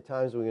word, how many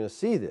times are we going to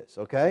see this,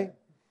 okay?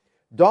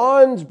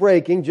 Dawn's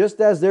breaking just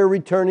as they're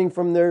returning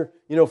from their,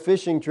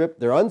 fishing trip,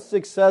 their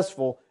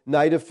unsuccessful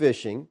night of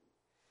fishing.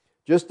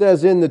 Just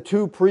as in the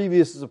two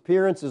previous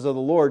appearances of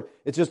the Lord,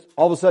 it's just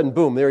all of a sudden,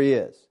 boom, there He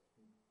is.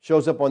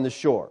 Shows up on the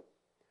shore.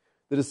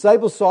 The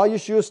disciples saw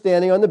Yeshua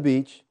standing on the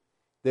beach.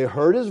 They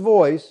heard His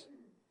voice.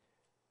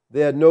 They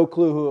had no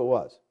clue who it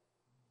was.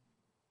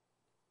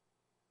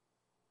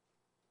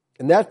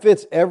 And that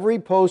fits every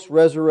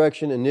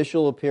post-resurrection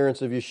initial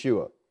appearance of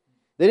Yeshua.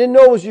 They didn't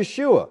know it was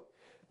Yeshua.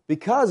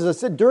 Because, as I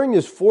said, during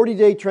this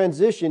 40-day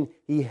transition,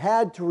 He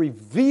had to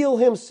reveal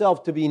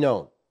Himself to be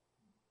known.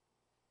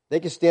 They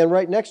could stand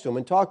right next to Him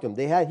and talk to Him.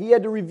 He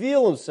had to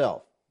reveal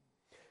Himself.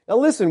 Now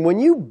listen, when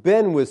you've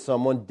been with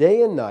someone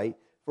day and night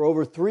for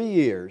over 3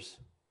 years,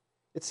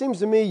 it seems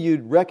to me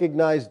you'd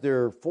recognize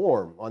their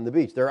form on the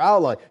beach, their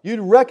outline.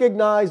 You'd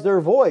recognize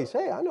their voice.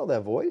 Hey, I know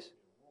that voice.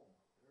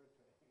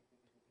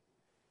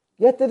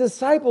 Yet the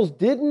disciples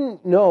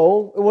didn't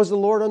know it was the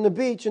Lord on the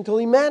beach until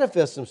He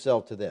manifests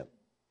Himself to them.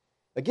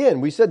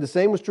 Again, we said the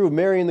same was true of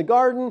Mary in the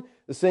garden.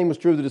 The same was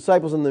true of the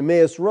disciples on the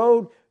Emmaus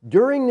Road.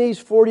 During these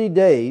 40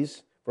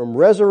 days, from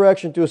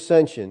resurrection to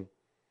ascension,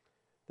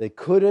 they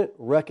couldn't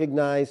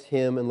recognize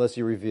Him unless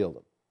He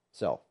revealed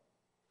Himself.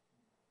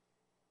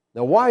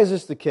 Now, why is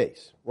this the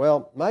case?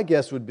 Well, my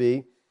guess would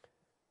be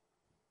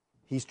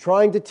He's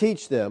trying to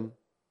teach them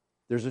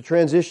there's a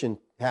transition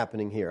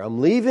happening here.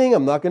 I'm leaving,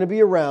 I'm not going to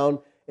be around,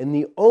 and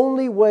the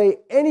only way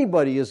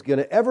anybody is going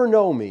to ever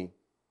know me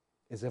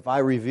is if I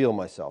reveal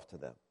myself to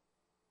them.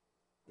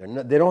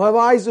 They don't have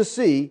eyes to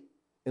see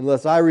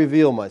unless I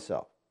reveal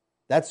myself.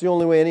 That's the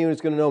only way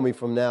anyone's going to know me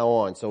from now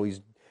on. So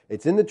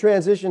it's in the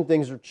transition,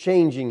 things are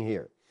changing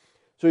here.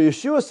 So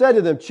Yeshua said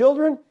to them,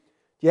 children,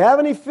 do you have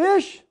any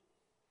fish?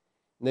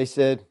 And they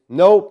said,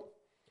 nope,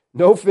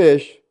 no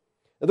fish.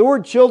 Now, the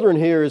word children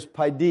here is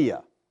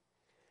paideia.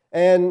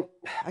 And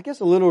I guess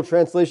a literal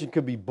translation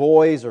could be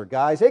boys or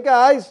guys. Hey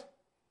guys,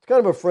 it's kind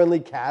of a friendly,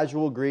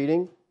 casual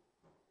greeting.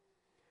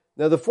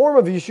 Now, the form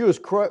of Yeshua's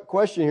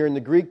question here in the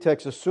Greek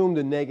text assumed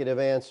a negative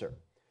answer.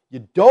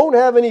 You don't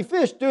have any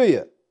fish, do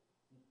you?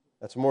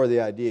 That's more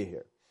the idea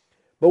here.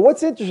 But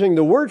what's interesting,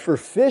 the word for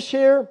fish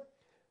here,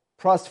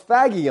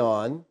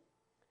 prosphagion,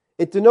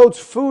 it denotes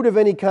food of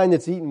any kind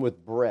that's eaten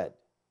with bread.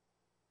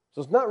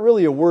 So it's not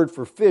really a word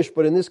for fish,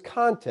 but in this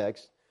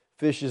context,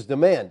 fish is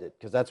demanded,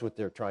 because that's what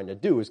they're trying to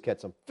do, is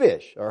catch some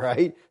fish, all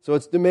right? So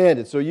it's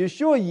demanded. So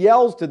Yeshua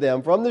yells to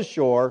them from the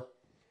shore,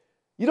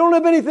 you don't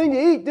have anything to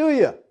eat, do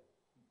you?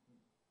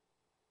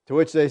 To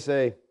which they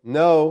say,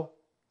 no.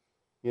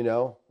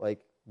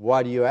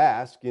 Why do you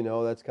ask?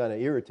 That's kind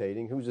of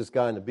irritating. Who's this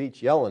guy on the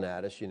beach yelling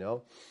at us,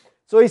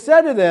 So He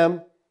said to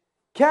them,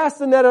 cast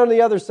the net on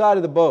the other side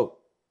of the boat,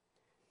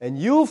 and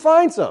you'll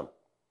find some.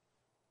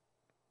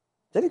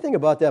 Does anything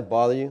about that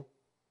bother you?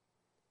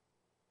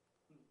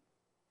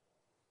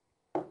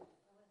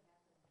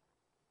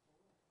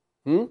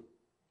 It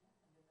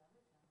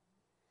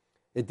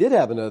did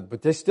happen,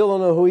 but they still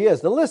don't know who he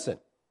is. Now listen,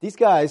 these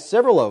guys,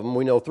 several of them,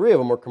 we know 3 of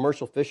them are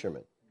commercial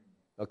fishermen.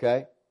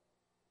 Okay?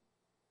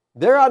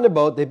 They're out in the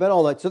boat. They've been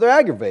all night, so they're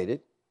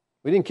aggravated.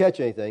 We didn't catch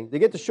anything. They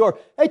get to shore.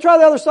 Hey, try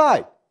the other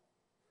side.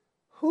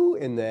 Who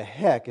in the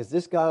heck is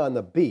this guy on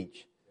the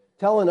beach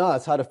telling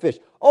us how to fish?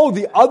 Oh,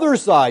 the other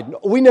side.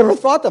 We never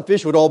thought the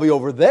fish would all be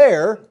over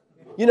there.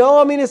 You know,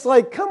 I mean, it's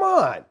like, come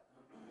on.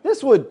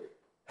 This would,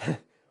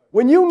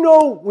 when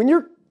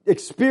you're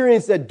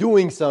experienced at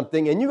doing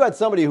something and you got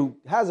somebody who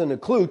hasn't a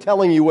clue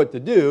telling you what to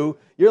do,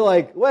 you're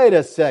like, wait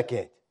a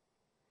second.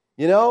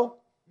 You know?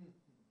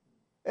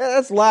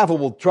 That's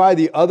laughable. Try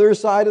the other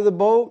side of the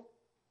boat.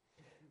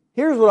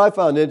 Here's what I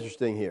found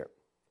interesting here.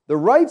 The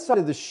right side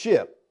of the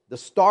ship, the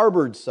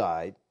starboard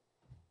side,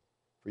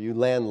 for you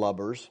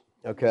landlubbers,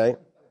 okay,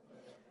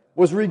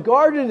 was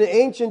regarded in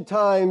ancient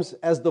times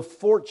as the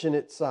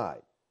fortunate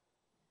side.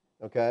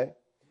 Okay?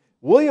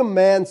 William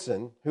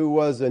Manson, who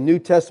was a New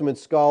Testament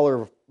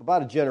scholar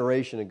about a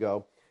generation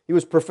ago, he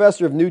was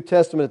professor of New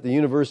Testament at the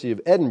University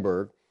of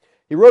Edinburgh.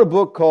 He wrote a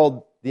book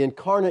called The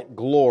Incarnate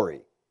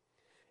Glory.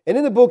 And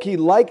in the book, he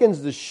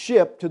likens the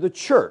ship to the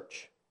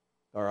church.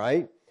 All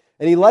right?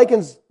 And he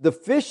likens the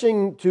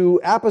fishing to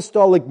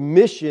apostolic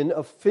mission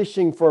of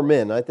fishing for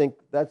men. I think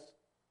that's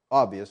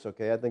obvious,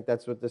 okay? I think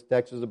that's what this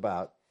text is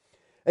about.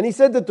 And he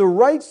said that the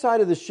right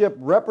side of the ship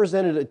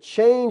represented a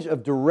change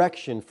of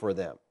direction for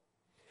them.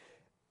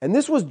 And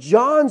this was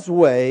John's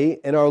way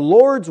and our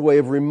Lord's way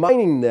of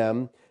reminding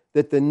them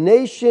that the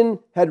nation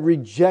had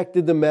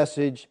rejected the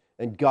message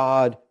and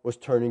God was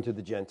turning to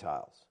the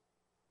Gentiles.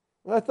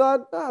 And I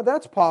thought,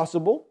 that's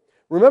possible.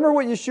 Remember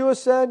what Yeshua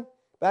said?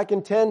 Back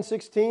in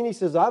 10:16, he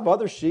says, I have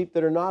other sheep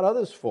that are not of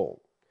this fold.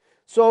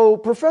 So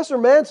Professor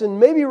Manson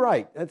may be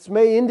right. That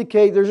may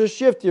indicate there's a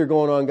shift here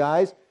going on,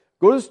 guys.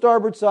 Go to the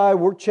starboard side.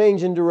 We're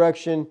changing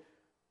direction.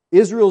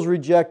 Israel's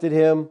rejected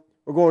him.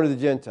 We're going to the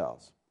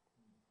Gentiles.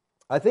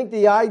 I think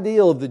the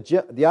idea of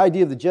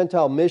the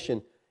Gentile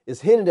mission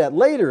is hinted at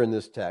later in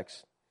this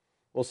text.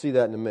 We'll see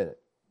that in a minute.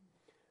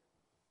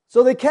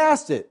 So they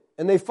cast it,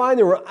 and they find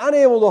they were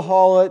unable to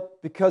haul it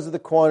because of the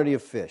quantity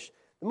of fish.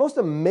 The most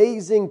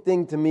amazing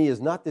thing to me is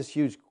not this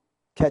huge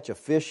catch of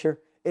fish here.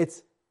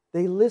 It's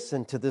they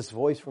listen to this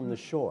voice from the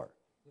shore.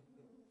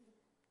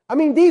 I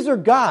mean, these are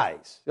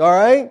guys, all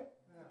right?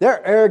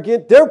 They're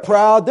arrogant, they're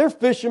proud, they're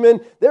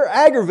fishermen, they're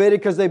aggravated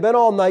because they've been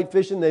all night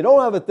fishing, they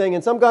don't have a thing,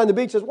 and some guy on the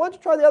beach says, why don't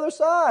you try the other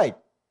side?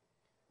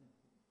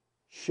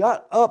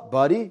 Shut up,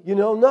 buddy.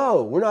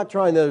 No, we're not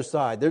trying the other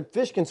side. Their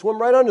fish can swim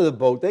right under the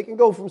boat. They can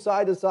go from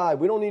side to side.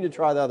 We don't need to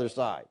try the other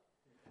side.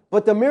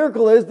 But the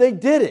miracle is they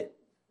did it.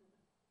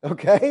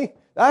 Okay?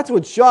 That's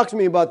what shocks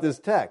me about this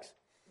text.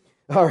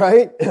 All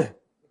right?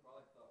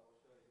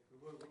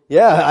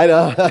 Yeah, I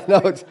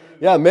know.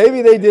 Yeah,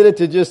 maybe they did it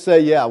to just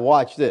say, yeah,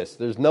 watch this.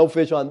 There's no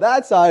fish on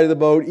that side of the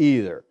boat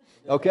either.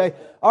 Okay?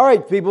 All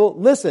right, people,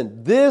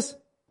 listen. This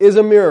is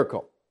a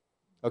miracle.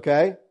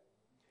 Okay?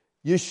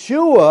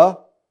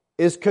 Yeshua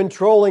is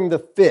controlling the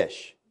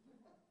fish.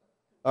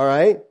 All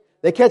right?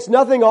 They catch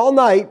nothing all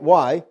night.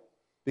 Why?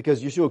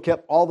 Because Yeshua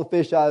kept all the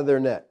fish out of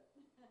their net.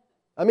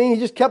 I mean, he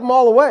just kept them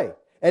all away.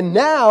 And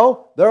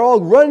now they're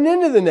all running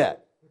into the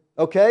net.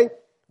 Okay?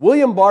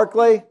 William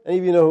Barclay, any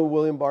of you know who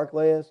William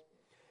Barclay is?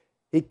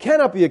 He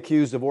cannot be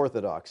accused of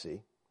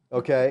orthodoxy.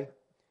 Okay?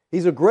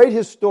 He's a great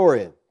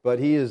historian, but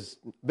he is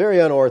very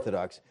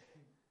unorthodox.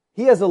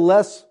 He has a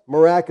less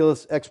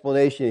miraculous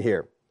explanation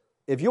here.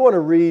 If you want to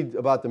read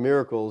about the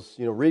miracles,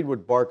 read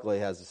what Barclay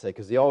has to say,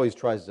 because he always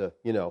tries to,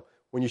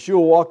 when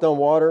Yeshua walked on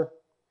water,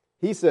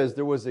 he says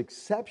there was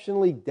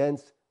exceptionally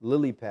dense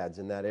lily pads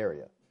in that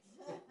area.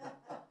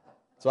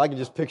 So I can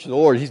just picture the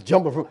Lord. He's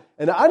jumping from,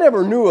 and I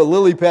never knew a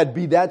lily pad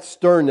be that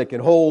stern that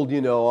can hold, a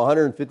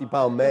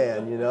 150-pound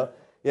man,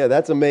 Yeah,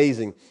 that's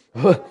amazing.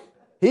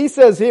 He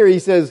says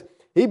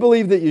he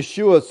believed that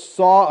Yeshua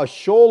saw a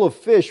shoal of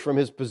fish from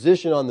his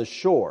position on the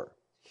shore.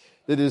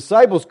 The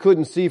disciples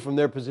couldn't see from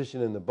their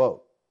position in the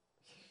boat.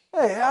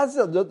 Hey, that's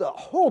a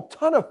whole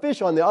ton of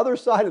fish on the other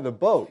side of the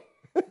boat.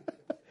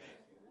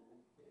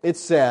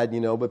 It's sad,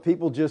 but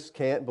people just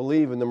can't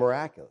believe in the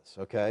miraculous,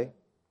 okay?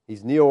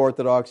 He's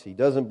neo-Orthodox. He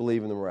doesn't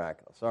believe in the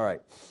miraculous. All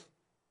right.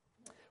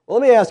 Well,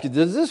 let me ask you,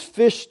 does this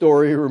fish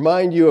story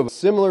remind you of a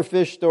similar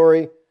fish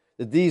story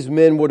that these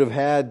men would have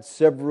had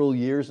several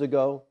years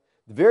ago?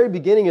 The very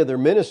beginning of their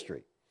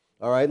ministry.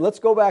 All right, let's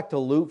go back to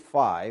Luke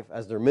 5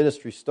 as their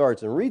ministry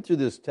starts and read through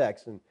this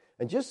text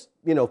and just,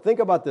 think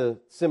about the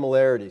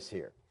similarities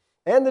here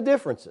and the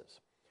differences.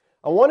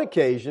 On one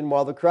occasion,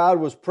 while the crowd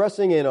was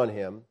pressing in on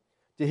him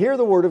to hear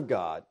the word of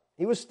God,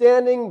 he was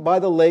standing by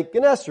the lake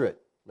Gennesaret.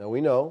 Now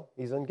we know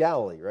he's in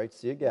Galilee, right?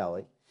 Sea of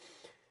Galilee.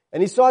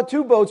 And he saw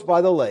 2 boats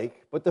by the lake,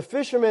 but the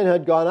fishermen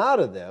had gone out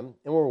of them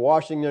and were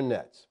washing their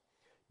nets.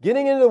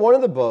 Getting into one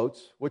of the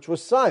boats, which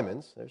was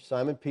Simon's, there's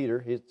Simon Peter,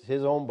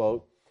 his own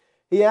boat,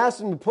 he asked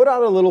him to put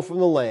out a little from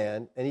the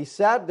land, and he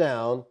sat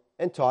down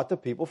and taught the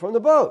people from the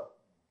boat.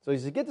 So he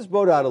said, get this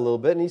boat out a little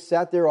bit, and he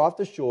sat there off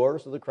the shore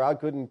so the crowd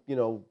couldn't,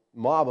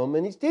 mob him,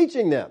 and he's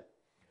teaching them.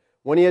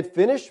 When he had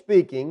finished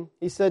speaking,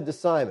 he said to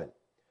Simon,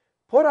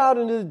 "Put out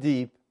into the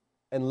deep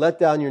and let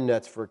down your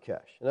nets for a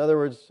catch." In other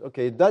words,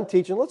 okay, done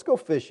teaching, let's go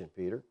fishing,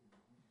 Peter.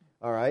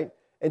 All right.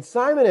 And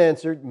Simon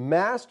answered,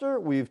 "Master,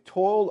 we've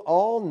toiled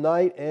all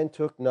night and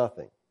took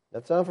nothing."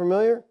 That sound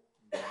familiar?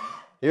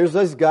 Here's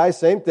this guy,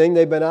 same thing.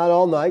 They've been out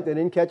all night. They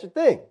didn't catch a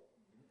thing.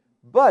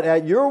 "But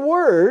at your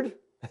word,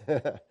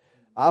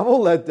 I will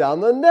let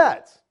down the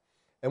nets."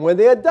 And when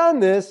they had done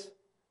this,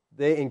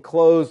 they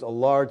enclosed a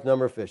large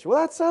number of fish. Well,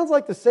 that sounds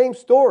like the same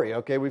story.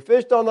 Okay, we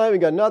fished all night. We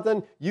got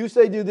nothing. You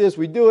say do this.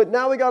 We do it.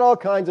 Now we got all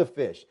kinds of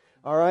fish.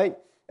 All right.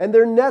 And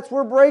their nets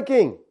were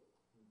breaking.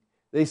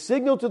 They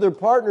signaled to their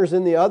partners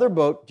in the other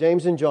boat,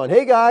 James and John,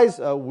 "Hey guys,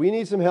 we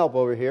need some help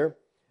over here."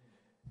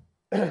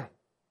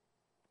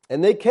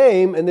 And they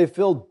came and they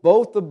filled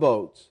both the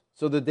boats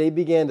so that they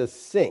began to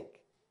sink.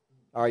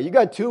 All right, you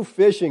got two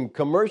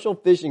commercial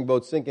fishing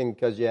boats sinking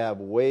because you have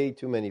way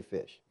too many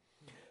fish.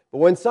 But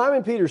when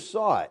Simon Peter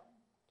saw it,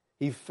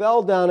 he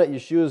fell down at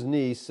Yeshua's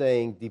knees,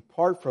 saying,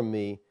 "Depart from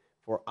me,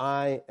 for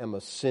I am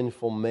a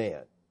sinful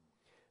man."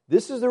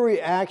 This is the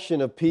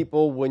reaction of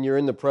people when you're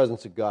in the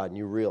presence of God and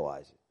you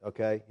realize it.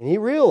 Okay? And he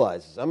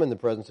realizes, I'm in the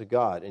presence of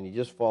God. And he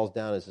just falls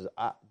down and says,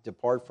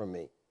 "Depart from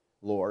me,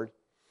 Lord."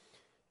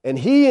 And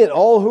he and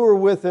all who were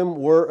with him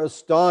were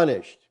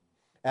astonished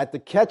at the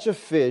catch of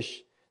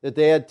fish that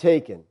they had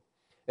taken.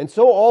 And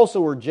so also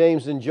were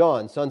James and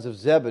John, sons of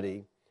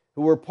Zebedee,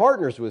 who were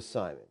partners with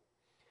Simon.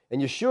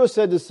 And Yeshua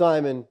said to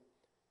Simon,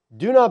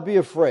 "Do not be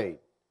afraid.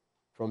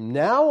 From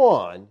now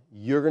on,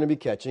 you're going to be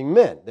catching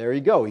men." There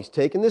you go. He's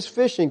taking this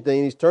fishing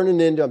thing. He's turning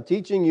it into, I'm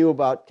teaching you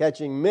about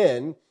catching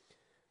men.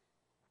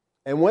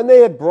 And when they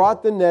had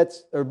brought the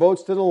nets or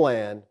boats to the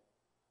land,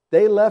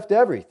 they left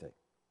everything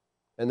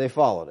and they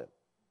followed him.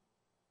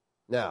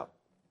 Now,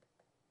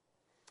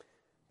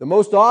 the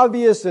most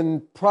obvious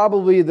and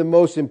probably the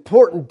most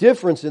important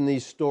difference in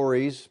these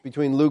stories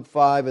between Luke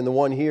 5 and the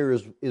one here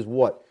is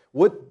what?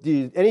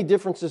 Any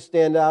differences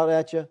stand out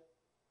at you?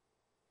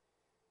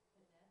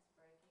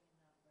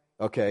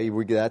 Okay,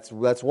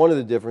 that's one of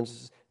the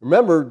differences.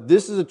 Remember,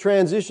 this is a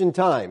transition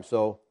time,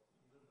 so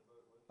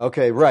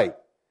okay, right.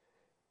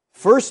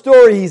 First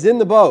story, he's in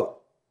the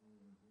boat.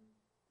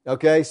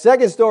 Okay,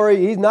 second story,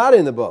 he's not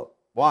in the boat.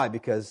 Why?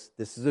 Because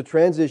this is a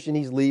transition.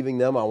 He's leaving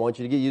them. I want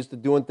you to get used to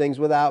doing things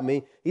without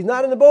me. He's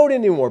not in the boat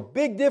anymore.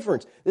 Big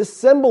difference. This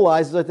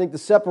symbolizes, I think, the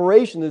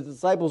separation that the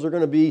disciples are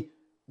going to be,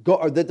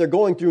 that they're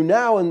going through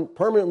now and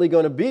permanently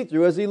going to be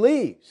through as he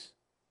leaves.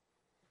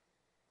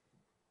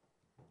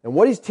 And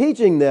what he's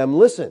teaching them,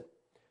 listen,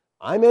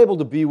 I'm able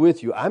to be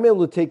with you. I'm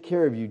able to take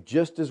care of you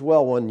just as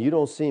well when you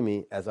don't see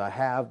me as I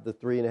have the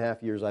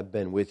 3.5 years I've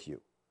been with you.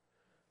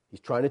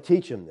 He's trying to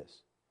teach them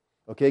this.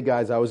 Okay,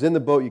 guys, I was in the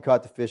boat. You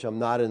caught the fish. I'm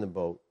not in the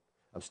boat.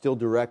 I'm still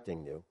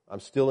directing you. I'm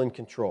still in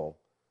control.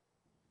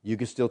 You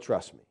can still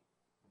trust me.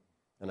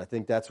 And I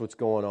think that's what's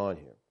going on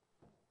here.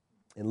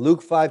 In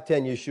Luke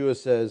 5:10, Yeshua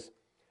says,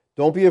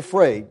 "Don't be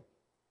afraid.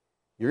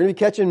 You're going to be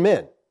catching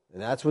men."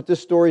 And that's what this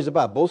story is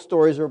about. Both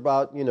stories are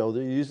about,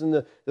 they're using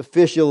the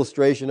fish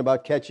illustration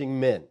about catching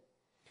men.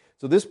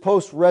 So this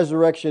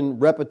post-resurrection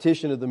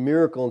repetition of the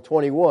miracle in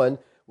 21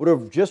 would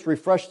have just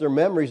refreshed their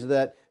memories of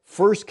that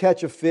first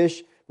catch of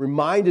fish,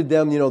 reminded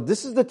them,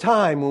 this is the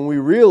time when we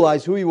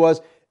realized who he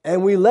was,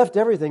 and we left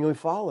everything and we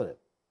followed him.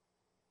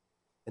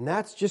 And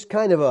that's just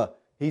kind of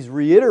he's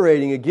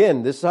reiterating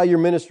again, this is how your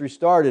ministry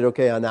started.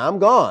 Okay, now I'm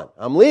gone.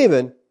 I'm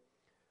leaving.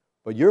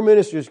 But your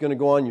ministry is going to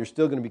go on. You're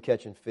still going to be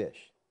catching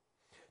fish.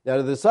 Now,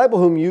 the disciple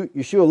whom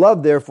Yeshua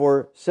loved,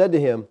 therefore, said to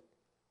him,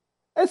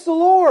 "It's the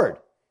Lord."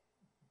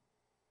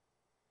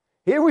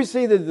 Here we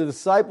see that the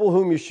disciple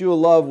whom Yeshua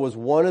loved was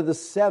one of the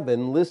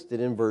 7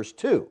 listed in verse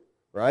 2,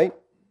 right?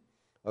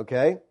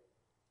 Okay?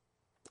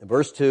 In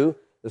verse 2,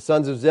 the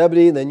sons of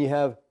Zebedee, and then you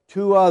have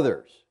 2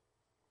 others.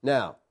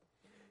 Now,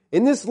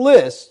 in this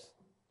list,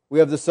 we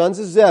have the sons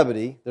of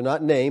Zebedee. They're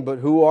not named, but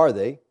who are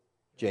they?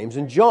 James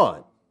and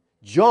John.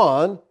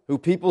 John, who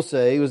people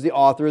say was the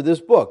author of this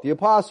book, the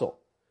apostle.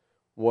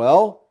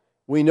 Well,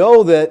 we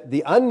know that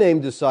the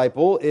unnamed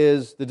disciple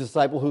is the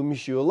disciple whom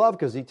Yeshua loved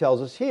because he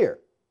tells us here.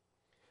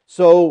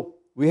 So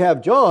we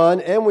have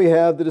John and we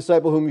have the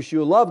disciple whom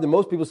Yeshua loved. And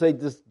most people say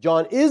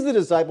John is the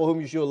disciple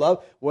whom Yeshua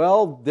loved.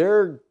 Well,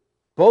 they're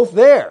both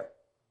there.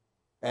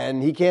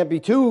 And he can't be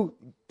 2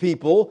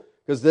 people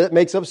because that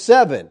makes up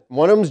 7.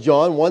 One of them's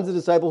John, one's the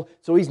disciple.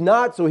 So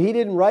he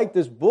didn't write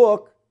this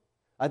book.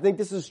 I think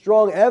this is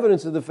strong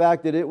evidence of the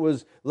fact that it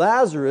was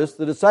Lazarus,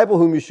 the disciple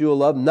whom Yeshua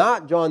loved,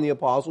 not John the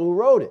Apostle, who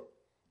wrote it.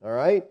 All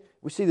right?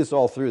 We see this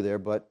all through there,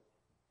 but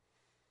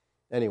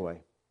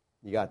anyway,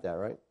 you got that,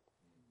 right?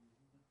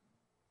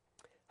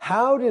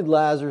 How did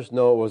Lazarus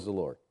know it was the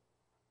Lord?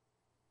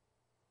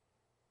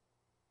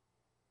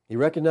 He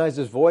recognized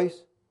his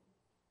voice?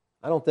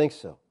 I don't think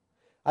so.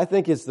 I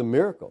think it's the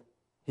miracle.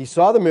 He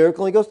saw the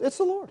miracle and he goes, "It's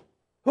the Lord."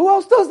 Who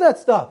else does that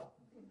stuff?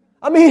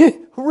 I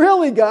mean,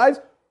 really, guys?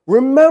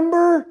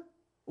 Remember,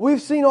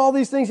 we've seen all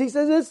these things. He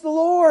says, "It's the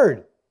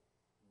Lord."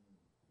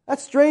 That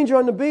stranger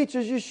on the beach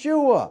is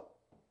Yeshua.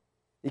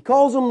 He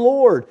calls him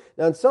Lord.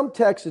 Now, in some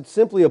texts, it's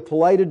simply a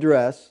polite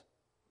address,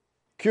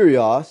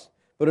 kurios,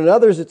 but in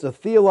others, it's a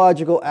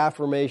theological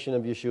affirmation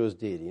of Yeshua's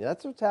deity. And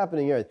that's what's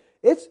happening here.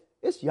 It's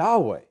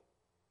Yahweh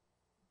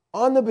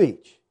on the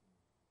beach.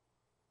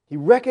 He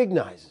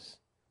recognizes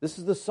this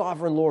is the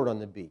sovereign Lord on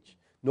the beach.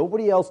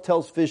 Nobody else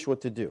tells fish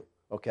what to do,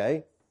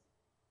 okay?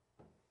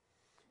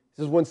 It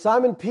says, when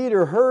Simon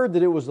Peter heard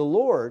that it was the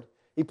Lord,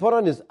 he put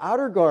on his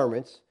outer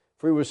garments,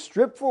 for he was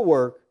stripped for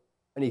work,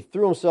 and he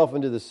threw himself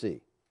into the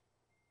sea.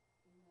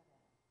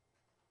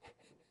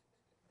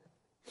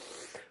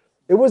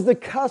 It was the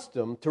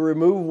custom to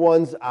remove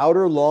one's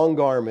outer long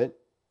garment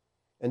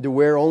and to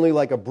wear only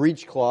like a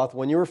breechcloth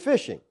when you were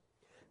fishing.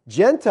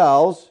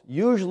 Gentiles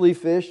usually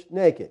fish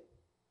naked.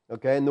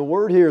 Okay, and the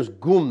word here is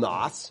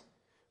gumnas,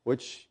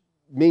 which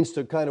means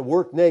to kind of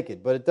work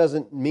naked, but it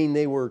doesn't mean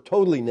they were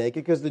totally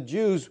naked, because the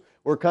Jews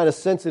were kind of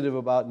sensitive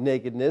about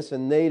nakedness,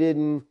 and they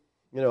didn't,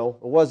 it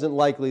wasn't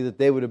likely that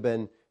they would have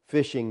been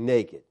fishing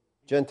naked.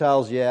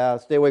 Gentiles, yeah,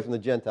 stay away from the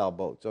Gentile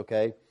boats,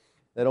 okay?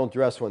 They don't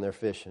dress when they're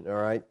fishing, all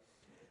right?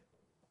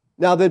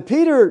 Now, that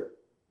Peter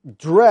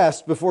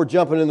dressed before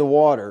jumping in the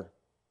water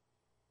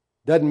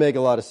doesn't make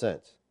a lot of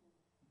sense.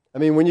 I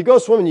mean, when you go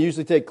swimming, you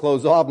usually take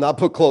clothes off, not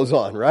put clothes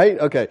on, right?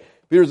 Okay.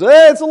 Peter says,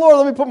 hey, it's the Lord.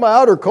 Let me put my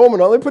outer coat on.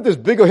 Let me put this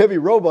big heavy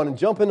robe on and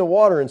jump in the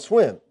water and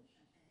swim.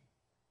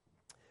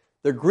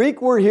 The Greek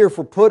word here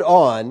for put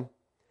on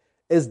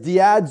is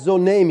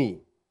diadzonemi.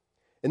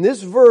 And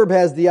this verb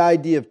has the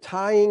idea of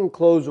tying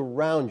clothes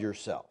around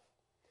yourself.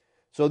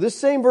 So this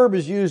same verb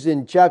is used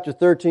in chapter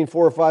 13,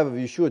 4 or 5 of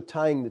Yeshua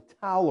tying the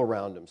towel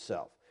around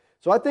himself.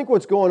 So I think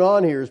what's going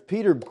on here is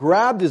Peter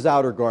grabbed his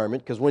outer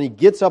garment, because when he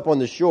gets up on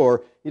the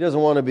shore, he doesn't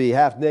want to be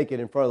half naked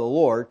in front of the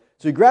Lord.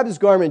 So he grabbed his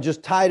garment and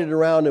just tied it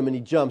around him, and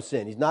he jumps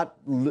in. He's not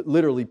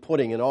literally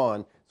putting it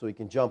on so he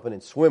can jump in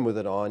and swim with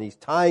it on. He's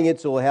tying it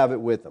so he'll have it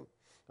with him.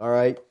 All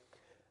right?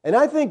 And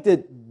I think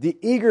that the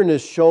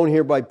eagerness shown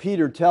here by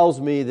Peter tells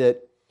me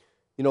that,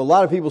 a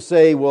lot of people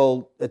say,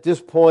 well, at this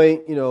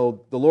point, the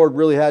Lord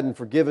really hadn't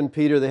forgiven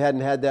Peter. They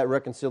hadn't had that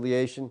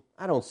reconciliation.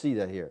 I don't see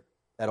that here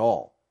at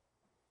all.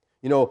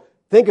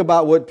 Think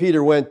about what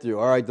Peter went through.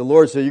 All right, the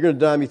Lord said, you're going to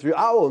deny me 3.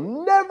 I will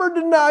never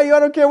deny you. I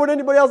don't care what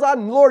anybody else.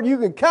 Lord, you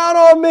can count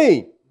on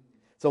me.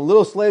 Some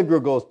little slave girl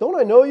goes, don't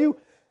I know you?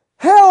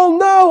 Hell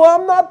no,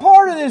 I'm not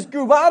part of this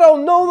group. I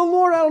don't know the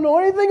Lord. I don't know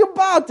anything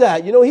about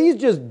that. He's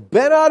just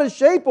bent out of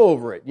shape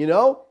over it,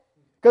 because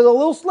a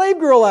little slave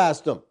girl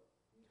asked him.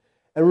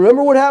 And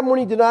remember what happened when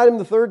he denied him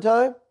the 3rd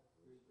time?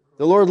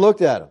 The Lord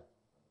looked at him,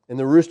 and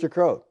the rooster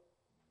crowed.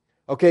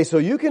 Okay, so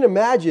you can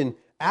imagine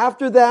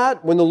after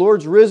that, when the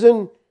Lord's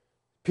risen,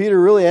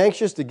 Peter really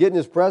anxious to get in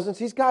his presence.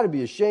 He's got to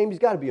be ashamed. He's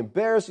got to be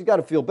embarrassed. He's got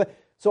to feel bad.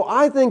 So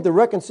I think the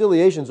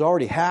reconciliation's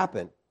already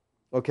happened,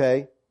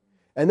 okay?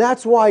 And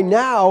that's why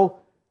now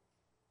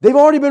they've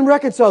already been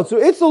reconciled. So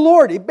it's the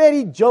Lord.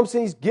 He jumps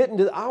in. He's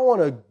I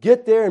want to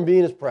get there and be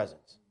in his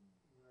presence.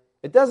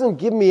 It doesn't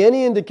give me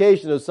any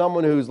indication of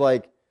someone who's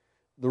like,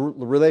 the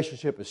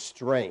relationship is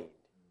strained.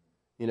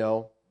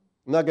 I'm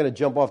not going to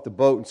jump off the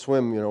boat and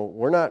swim.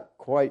 We're not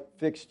quite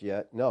fixed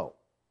yet. No.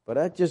 But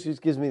that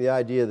just gives me the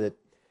idea that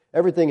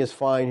everything is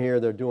fine here.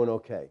 They're doing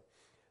okay.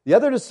 The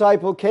other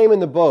disciple came in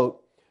the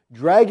boat,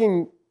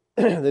 dragging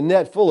the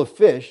net full of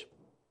fish,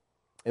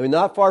 and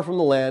not far from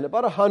the land,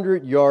 about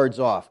 100 yards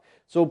off.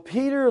 So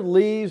Peter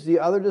leaves the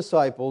other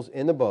disciples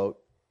in the boat.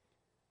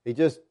 He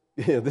just,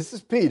 this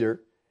is Peter.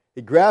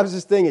 He grabs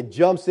this thing and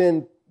jumps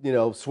in,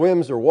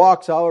 swims or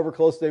walks, however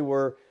close they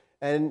were.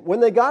 And when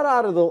they got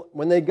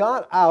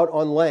out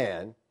on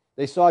land,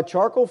 they saw a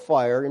charcoal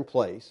fire in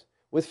place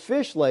with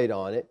fish laid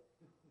on it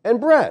and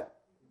bread.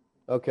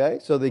 Okay,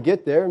 so they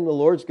get there, and the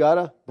Lord's got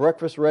a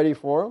breakfast ready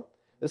for them.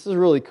 This is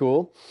really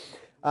cool.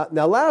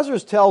 Now,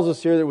 Lazarus tells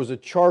us here there was a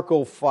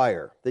charcoal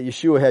fire that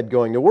Yeshua had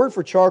going. The word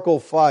for charcoal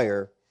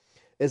fire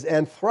is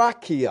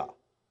anthrakia.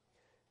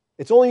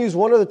 It's only used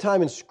one other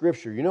time in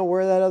Scripture. You know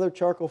where that other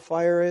charcoal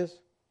fire is?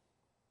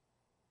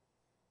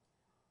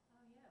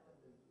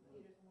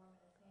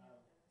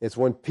 It's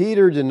when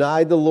Peter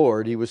denied the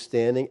Lord, he was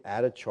standing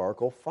at a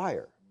charcoal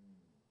fire.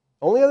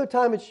 Only other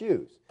time it's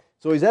used.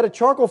 So he's at a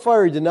charcoal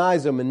fire, he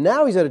denies him, and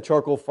now he's at a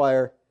charcoal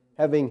fire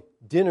having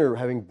dinner,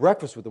 having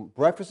breakfast with them.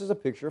 Breakfast is a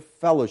picture of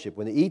fellowship.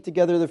 When they eat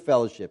together, they're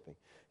fellowshipping.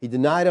 He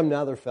denied him,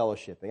 now they're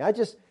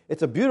fellowshipping.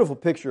 It's a beautiful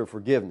picture of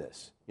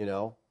forgiveness,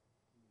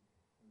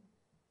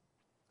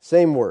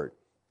 Same word.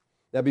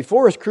 Now,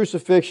 before his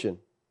crucifixion,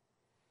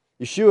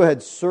 Yeshua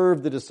had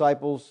served the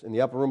disciples in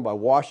the upper room by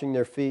washing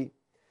their feet.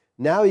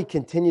 Now he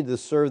continued to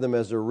serve them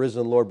as their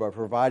risen Lord by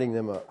providing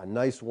them a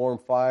nice warm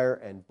fire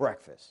and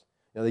breakfast.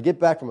 They get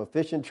back from a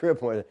fishing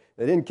trip where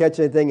they didn't catch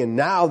anything, and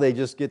now they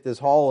just get this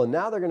haul, and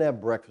now they're going to have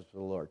breakfast with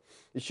the Lord.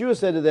 Yeshua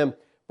said to them,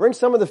 bring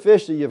some of the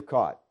fish that you've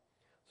caught.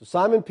 So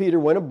Simon Peter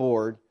went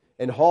aboard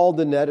and hauled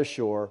the net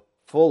ashore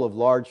full of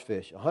large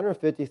fish,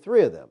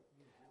 153 of them.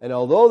 And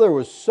although there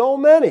was so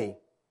many,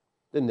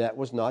 the net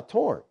was not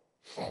torn.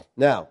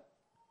 Now,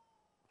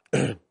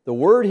 the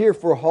word here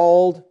for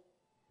hauled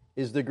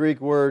is the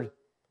Greek word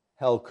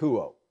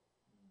helkuo.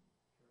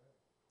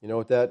 You know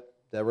what that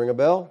that ring a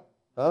bell?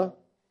 Huh?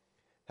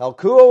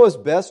 Halkuo is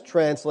best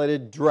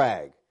translated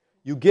drag.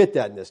 You get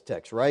that in this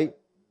text, right?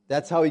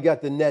 That's how he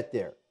got the net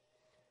there.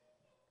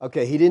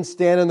 Okay, he didn't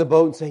stand on the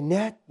boat and say,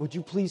 Net, would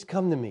you please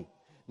come to me?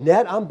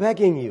 Net, I'm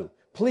begging you.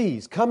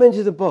 Please, come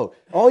into the boat.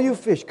 All you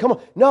fish, come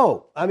on.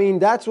 No, I mean,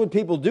 that's what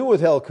people do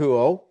with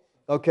Halkuo,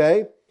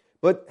 okay?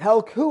 But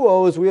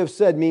Halkuo, as we have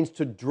said, means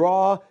to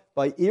draw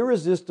by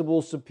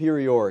irresistible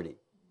superiority.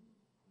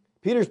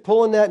 Peter's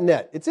pulling that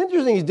net. It's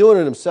interesting he's doing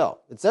it himself.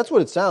 That's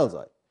what it sounds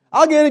like.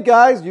 I'll get it,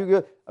 guys. You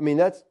go. I mean,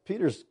 that's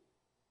Peter's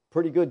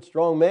pretty good,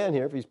 strong man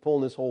here if he's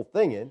pulling this whole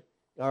thing in.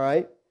 All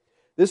right?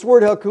 This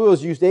word halkuo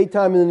is used 8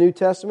 times in the New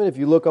Testament. If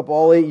you look up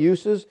all 8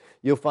 uses,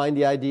 you'll find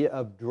the idea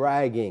of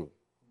dragging.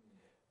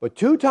 But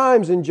 2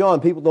 times in John,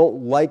 people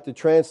don't like to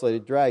translate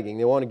it dragging.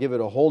 They want to give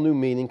it a whole new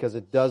meaning because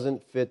it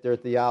doesn't fit their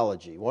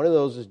theology. One of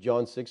those is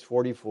John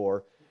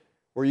 6:44,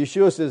 where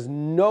Yeshua says,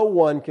 no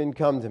one can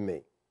come to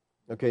me.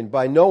 Okay, and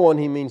by no one,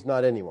 he means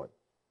not anyone.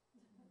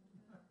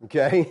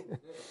 Okay?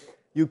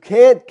 You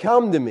can't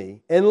come to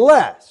me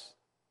unless,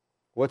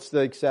 what's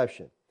the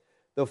exception?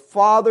 The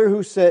Father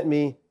who sent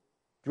me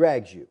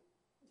drags you.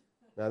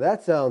 Now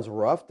that sounds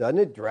rough, doesn't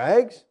it?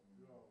 Drags?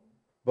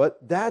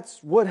 But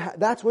that's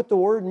what the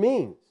word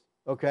means.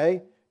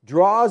 Okay?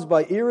 Draws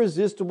by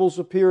irresistible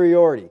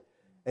superiority.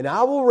 And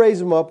I will raise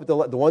them up, the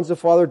ones the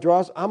Father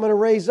draws, I'm going to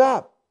raise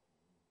up.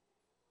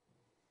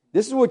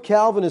 This is what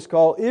Calvinists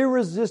call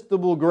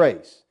irresistible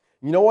grace.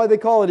 You know why they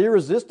call it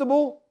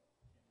irresistible?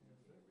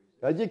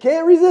 Because you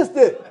can't resist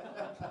it.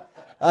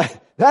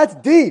 That's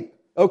deep,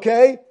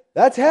 okay?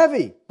 That's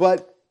heavy,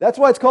 but that's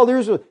why it's called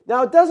irresistible.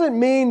 Now, it doesn't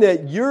mean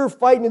that you're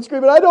fighting and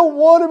screaming, I don't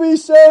want to be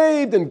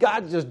saved, and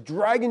God's just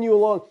dragging you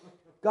along.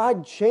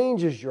 God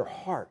changes your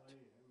heart.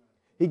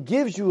 He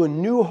gives you a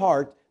new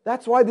heart.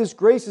 That's why this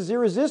grace is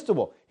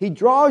irresistible. He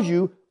draws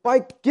you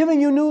by giving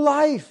you new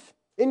life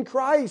in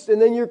Christ,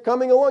 and then you're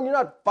coming along. You're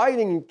not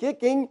fighting and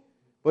kicking,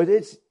 but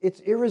it's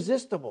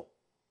irresistible.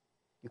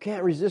 You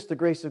can't resist the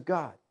grace of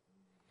God.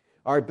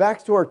 All right,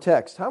 back to our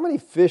text. How many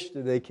fish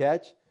did they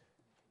catch?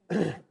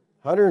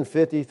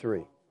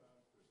 153.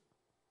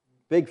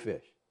 Big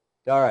fish.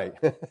 All right.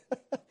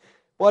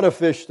 What a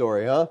fish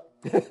story, huh?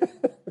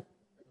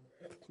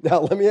 Now,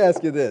 let me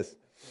ask you this.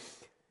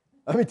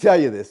 Let me tell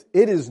you this.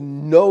 It is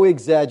no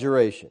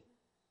exaggeration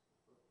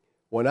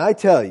when I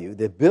tell you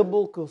that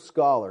biblical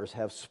scholars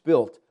have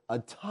spilt a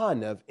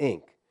ton of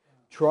ink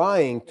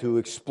trying to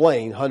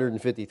explain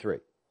 153.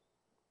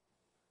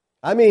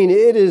 I mean,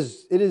 it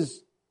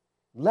is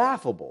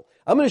laughable.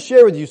 I'm going to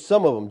share with you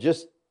some of them.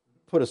 Just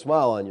put a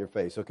smile on your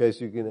face, okay?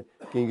 So you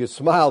can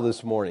smile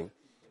this morning.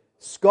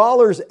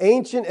 Scholars,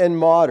 ancient and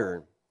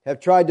modern, have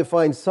tried to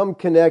find some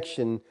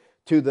connection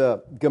to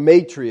the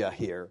gematria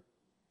here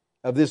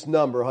of this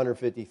number,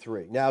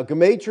 153. Now,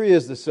 gematria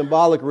is the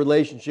symbolic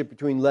relationship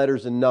between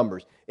letters and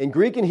numbers. In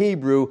Greek and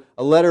Hebrew,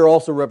 a letter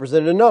also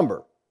represented a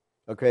number.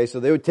 Okay, so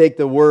they would take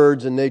the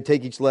words and they'd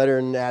take each letter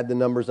and add the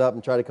numbers up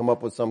and try to come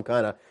up with some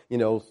kind of,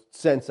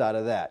 sense out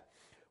of that.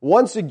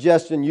 One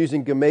suggestion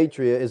using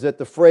gematria is that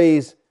the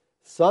phrase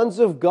sons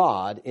of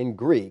God in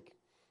Greek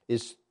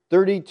is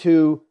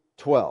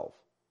 3212,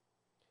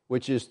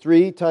 which is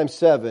 3 times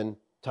 7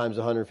 times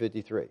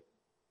 153.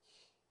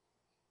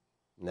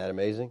 Isn't that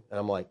amazing? And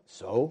I'm like,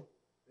 so?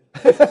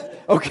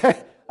 Okay.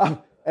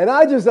 And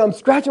I'm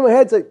scratching my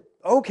head saying,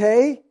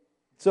 okay.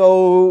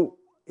 So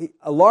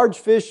a large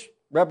fish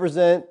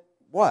represent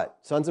what?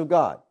 Sons of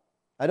God.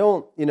 I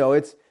don't,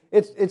 it's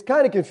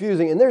kind of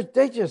confusing. And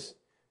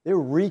they're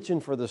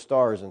reaching for the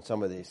stars in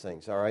some of these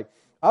things, all right?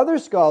 Other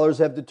scholars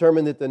have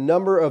determined that the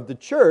number of the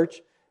church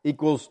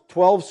equals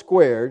 12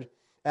 squared,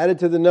 added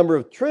to the number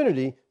of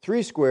Trinity,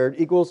 3 squared,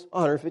 equals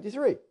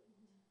 153.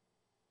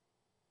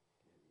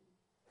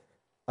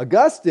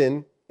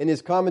 Augustine, in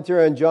his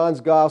commentary on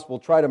John's Gospel,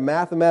 tried a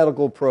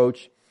mathematical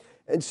approach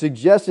and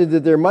suggested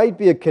that there might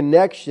be a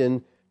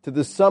connection to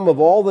the sum of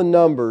all the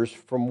numbers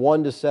from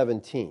 1 to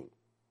 17.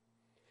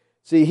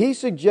 See, he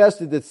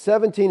suggested that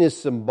 17 is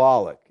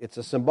symbolic. It's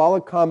a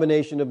symbolic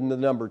combination of the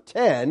number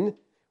 10,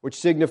 which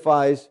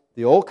signifies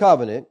the Old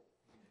Covenant,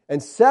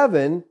 and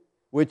 7,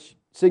 which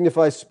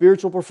signifies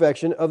spiritual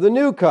perfection of the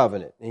New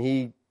Covenant. And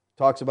he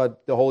talks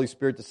about the Holy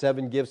Spirit, the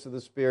 7 gifts of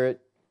the Spirit.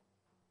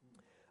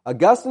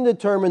 Augustine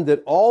determined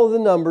that all of the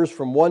numbers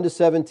from 1 to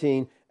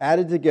 17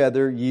 added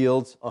together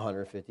yields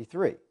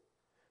 153.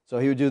 So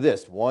he would do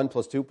this: 1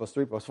 plus 2 plus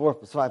 3 plus 4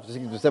 plus 5 plus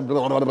 6 plus 7,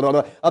 blah, blah, blah,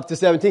 blah, up to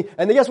 17.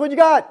 And then guess what you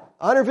got?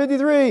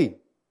 153.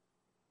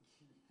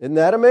 Isn't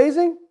that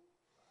amazing?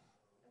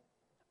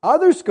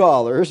 Other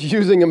scholars,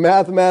 using a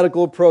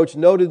mathematical approach,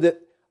 noted that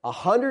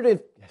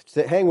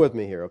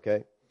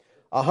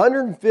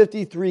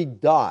 153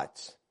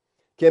 dots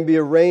can be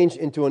arranged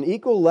into an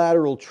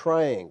equilateral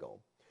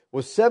triangle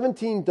with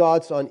 17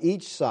 dots on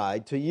each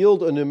side to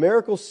yield a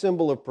numerical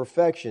symbol of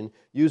perfection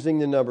using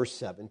the number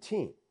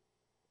 17.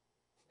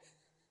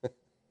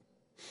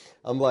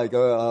 I'm like,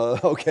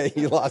 okay,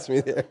 you lost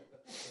me there.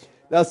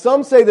 Now,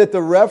 some say that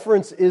the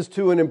reference is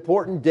to an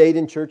important date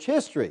in church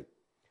history,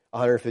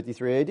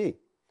 153 AD,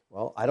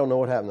 Well, I don't know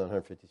what happened in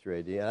 153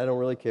 AD, and I don't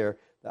really care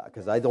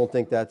because I don't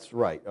think that's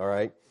right, all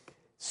right?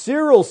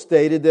 Cyril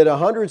stated that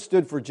 100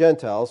 stood for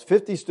Gentiles,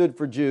 50 stood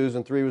for Jews,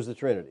 and 3 was the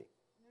Trinity.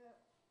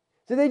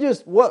 So they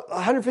just,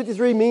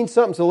 153 means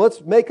something, so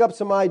let's make up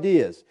some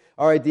ideas.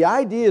 All right, the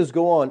ideas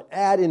go on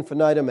ad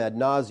infinitum, ad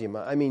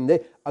nauseum. I mean,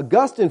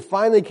 Augustine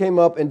finally came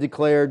up and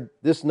declared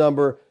this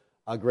number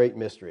a great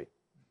mystery.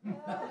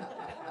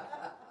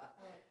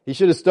 He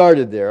should have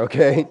started there,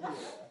 okay?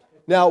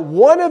 Now,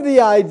 one of the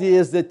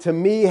ideas that to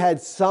me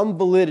had some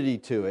validity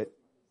to it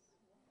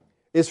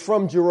is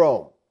from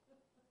Jerome.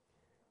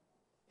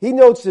 He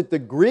notes that the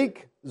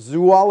Greek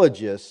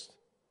zoologist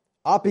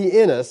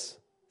Apienus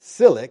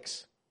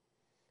Cilix,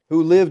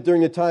 who lived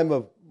during the time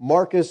of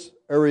Marcus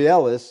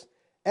Aurelius,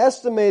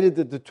 estimated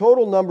that the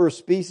total number of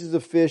species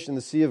of fish in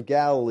the Sea of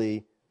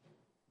Galilee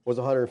was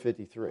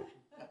 153.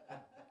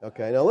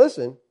 Okay, now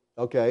listen.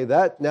 Okay,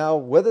 now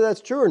whether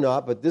that's true or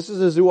not, but this is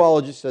a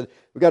zoologist said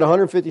we've got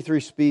 153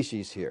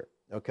 species here.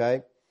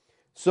 Okay,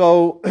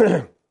 so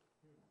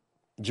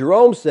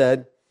Jerome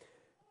said,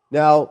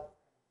 now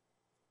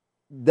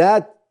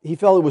that he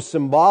felt it was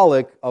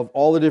symbolic of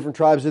all the different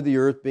tribes of the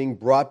earth being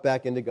brought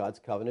back into God's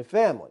covenant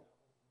family.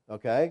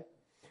 Okay,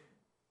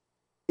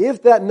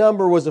 if that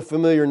number was a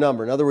familiar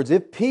number, in other words,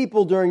 if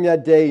people during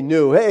that day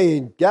knew, hey,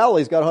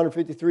 Galilee's got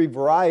 153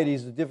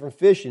 varieties of different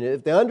fish in it,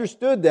 if they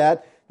understood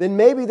that, then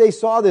maybe they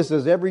saw this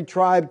as every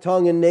tribe,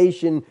 tongue, and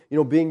nation,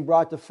 being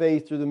brought to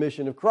faith through the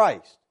mission of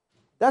Christ.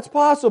 That's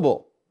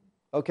possible,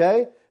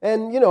 okay?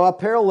 And, a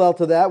parallel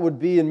to that would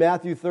be in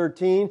Matthew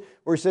 13,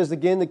 where he says,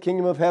 again, the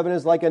kingdom of heaven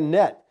is like a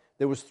net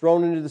that was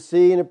thrown into the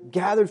sea and it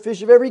gathered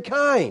fish of every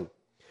kind.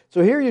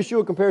 So here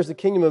Yeshua compares the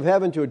kingdom of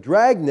heaven to a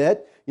drag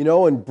net,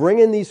 and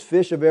bringing these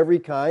fish of every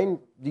kind,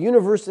 the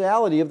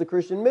universality of the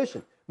Christian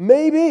mission.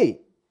 Maybe,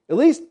 at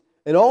least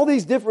in all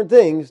these different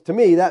things, to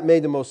me, that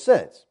made the most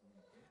sense.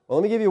 Well,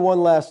 let me give you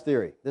one last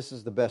theory. This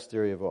is the best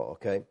theory of all,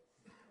 okay?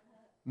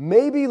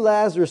 Maybe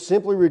Lazarus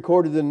simply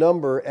recorded the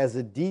number as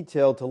a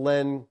detail to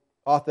lend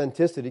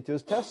authenticity to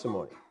his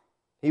testimony.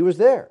 He was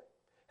there.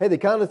 Hey, they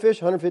counted the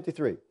fish,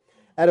 153.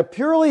 At a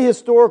purely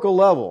historical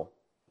level,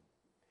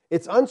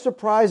 it's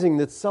unsurprising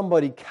that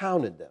somebody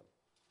counted them.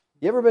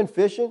 You ever been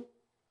fishing?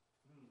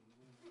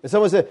 And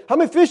someone said, how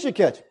many fish you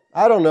catch?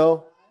 I don't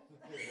know.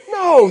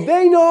 No,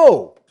 they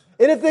know.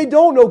 And if they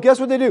don't know, guess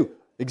what they do?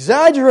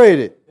 Exaggerate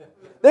it.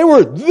 They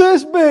were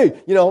this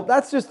big.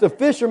 That's just the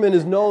fisherman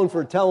is known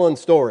for telling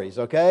stories,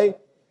 okay?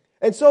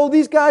 And so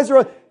these guys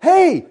are,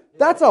 hey,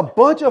 that's a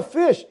bunch of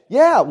fish.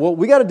 Yeah, well,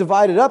 we got to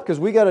divide it up because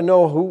we got to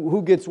know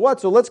who gets what,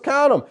 so let's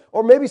count them.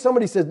 Or maybe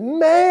somebody says,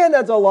 man,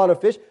 that's a lot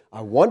of fish.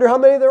 I wonder how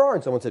many there are.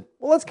 And someone said,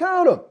 well, let's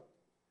count them.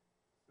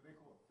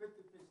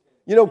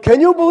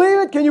 Can you believe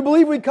it? Can you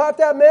believe we caught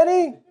that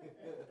many?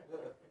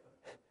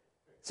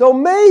 So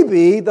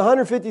maybe the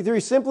 153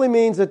 simply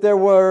means that there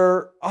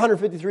were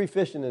 153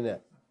 fish in the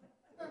net.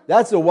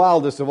 That's the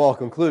wildest of all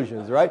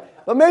conclusions, right?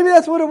 But maybe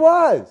that's what it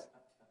was.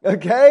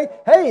 Okay?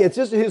 Hey, it's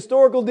just a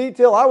historical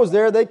detail. I was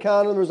there. They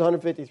counted. There was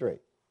 153.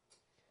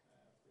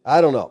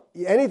 I don't know.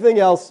 Anything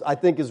else I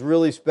think is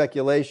really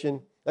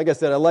speculation. Like I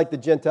said, I like the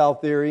Gentile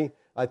theory.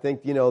 I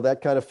think, that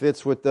kind of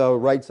fits with the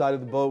right side of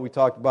the boat we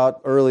talked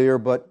about earlier.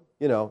 But,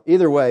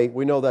 either way,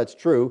 we know that's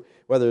true,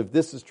 whether if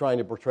this is trying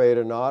to portray it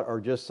or not,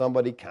 or just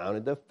somebody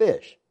counted the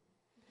fish.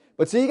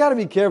 But see, you got to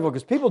be careful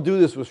because people do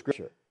this with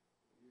Scripture.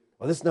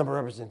 Well, this number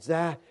represents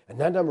that, and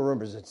that number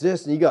represents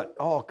this, and you got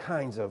all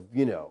kinds of,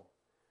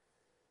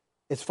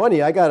 It's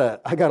funny, I got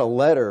a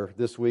letter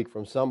this week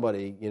from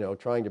somebody,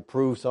 trying to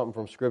prove something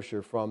from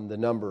Scripture from the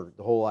number,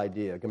 the whole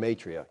idea,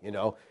 gematria,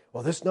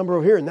 Well, this number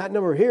over here and that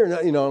number over here, and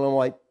that, and I'm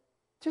like,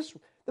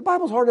 the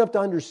Bible's hard enough to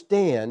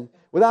understand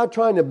without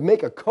trying to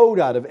make a code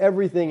out of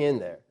everything in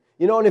there.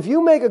 And if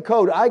you make a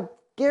code, I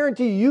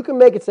guarantee you can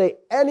make it say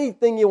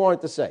anything you want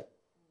it to say.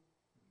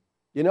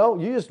 You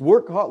just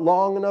work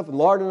long enough and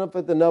large enough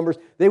at the numbers.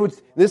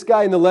 This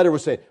guy in the letter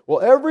was saying, well,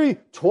 every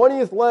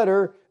 20th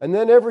letter, and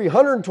then every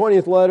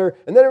 120th letter,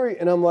 and then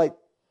and I'm like,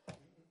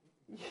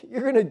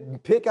 you're going to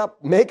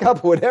make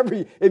up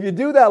whatever, if you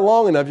do that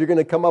long enough, you're going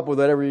to come up with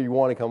whatever you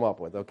want to come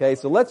up with, okay?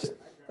 So let's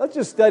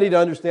just study to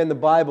understand the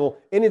Bible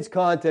in its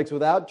context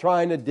without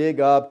trying to dig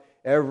up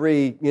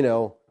every,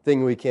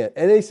 thing we can.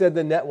 And they said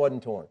the net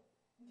wasn't torn.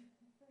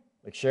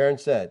 Like Sharon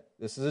said,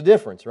 this is a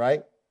difference,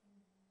 right?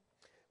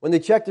 When they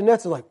checked the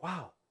nets, they're like,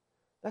 wow,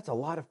 that's a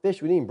lot of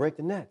fish. We didn't even break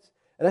the nets.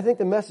 And I think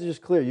the message is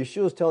clear.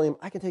 Yeshua's telling him,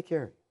 I can take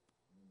care of you.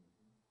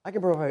 I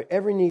can provide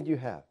every need you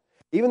have.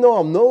 Even though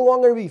I'm no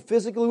longer going to be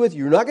physically with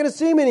you, you're not going to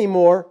see me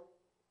anymore,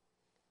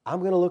 I'm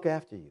going to look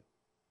after you.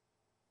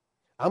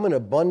 I'm going to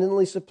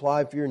abundantly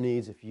supply for your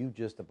needs if you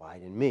just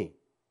abide in me.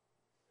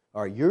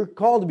 All right, you're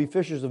called to be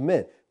fishers of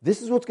men.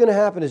 This is what's going to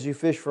happen as you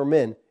fish for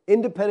men,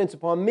 independence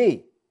upon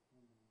me.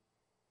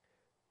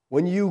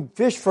 When you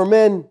fish for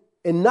men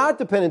and not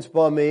dependence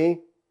upon me,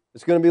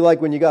 it's going to be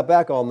like when you got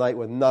back all night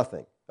with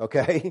nothing,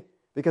 okay?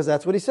 Because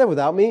that's what he said.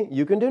 Without me,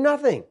 you can do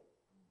nothing.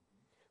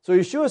 So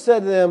Yeshua said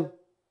to them,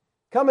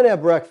 come and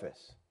have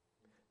breakfast.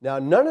 Now,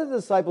 none of the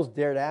disciples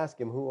dared ask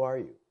him, who are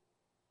you?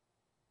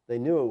 They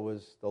knew it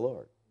was the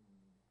Lord.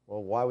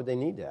 Well, why would they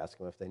need to ask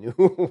him if they knew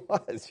who it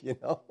was, you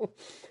know?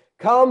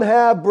 Come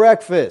have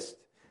breakfast.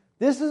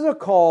 This is a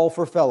call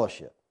for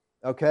fellowship,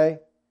 okay?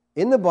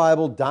 In the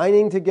Bible,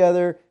 dining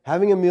together,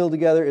 having a meal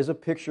together is a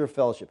picture of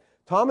fellowship.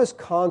 Thomas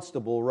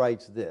Constable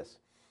writes this.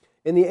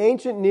 In the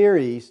ancient Near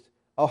East,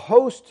 a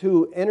host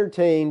who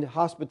entertained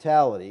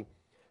hospitality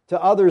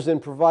to others and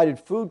provided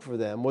food for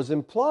them was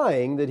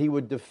implying that he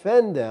would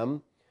defend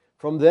them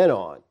from then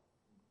on.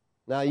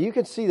 Now, you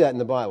can see that in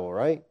the Bible,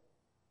 right?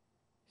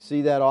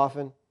 See that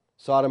often?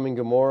 Sodom and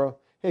Gomorrah.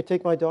 Hey,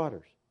 take my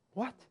daughters.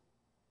 What?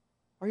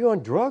 Are you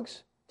on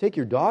drugs? Take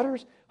your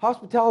daughters?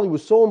 Hospitality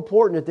was so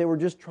important that they were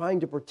just trying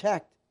to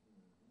protect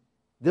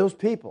those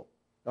people.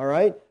 All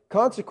right?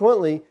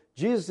 Consequently,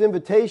 Jesus'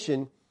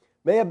 invitation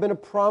may have been a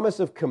promise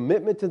of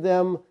commitment to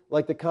them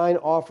like the kind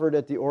offered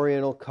at the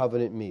Oriental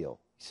Covenant meal.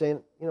 He's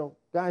saying, you know,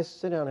 guys,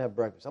 sit down and have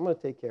breakfast. I'm going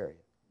to take care of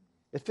you.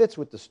 It fits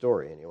with the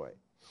story anyway.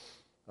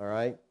 All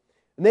right?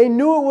 And they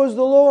knew it was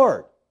the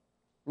Lord.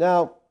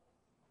 Now,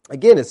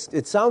 again,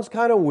 it sounds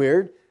kind of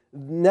weird.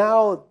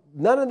 Now,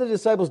 none of the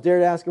disciples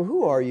dared ask him,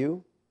 who are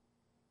you?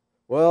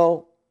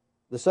 Well,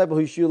 the disciple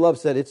who Yeshua loved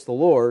said, it's the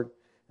Lord.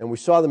 And we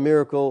saw the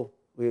miracle.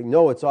 We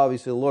know it's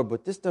obviously the Lord,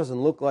 but this doesn't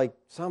look like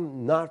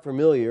some not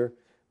familiar,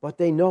 but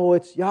they know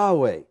it's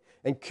Yahweh.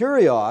 And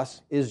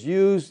kurios is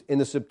used in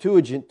the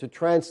Septuagint to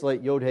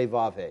translate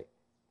Yod-He-Vav-He.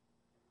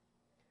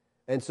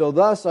 And so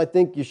thus, I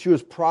think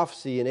Yeshua's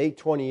prophecy in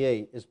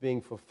 8:28 is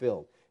being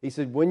fulfilled. He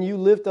said, when you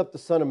lift up the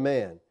Son of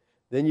Man,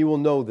 then you will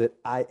know that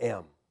I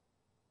am.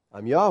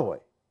 I'm Yahweh.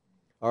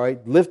 All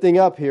right, lifting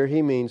up here,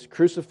 he means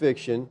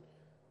crucifixion,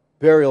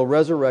 burial,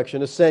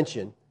 resurrection,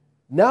 ascension.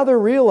 Now they're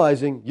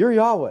realizing you're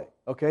Yahweh.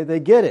 Okay, they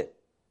get it.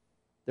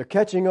 They're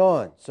catching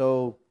on.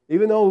 So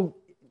even though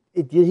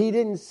he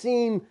didn't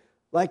seem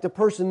like the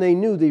person they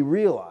knew, they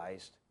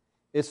realized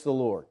it's the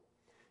Lord.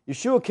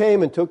 Yeshua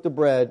came and took the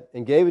bread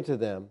and gave it to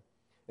them,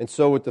 and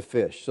so with the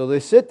fish. So they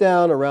sit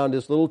down around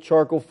this little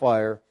charcoal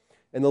fire,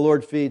 and the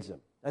Lord feeds them.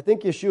 I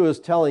think Yeshua is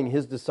telling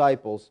his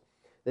disciples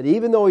that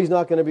even though he's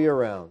not going to be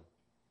around,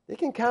 they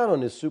can count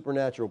on his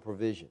supernatural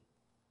provision.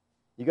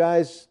 You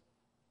guys,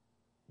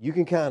 you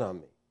can count on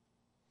me.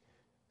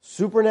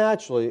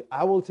 Supernaturally,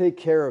 I will take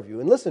care of you.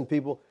 And listen,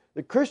 people,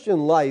 the Christian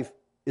life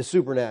is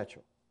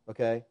supernatural,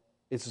 okay?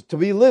 It's to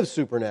be lived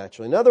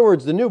supernaturally. In other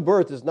words, the new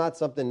birth is not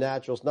something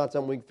natural. It's not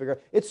something we can figure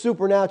out. It's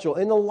supernatural.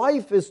 And the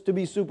life is to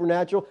be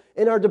supernatural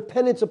in our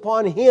dependence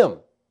upon him.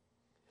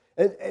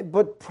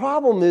 But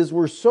problem is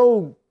we're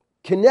so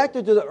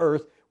connected to the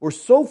earth, we're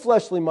so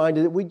fleshly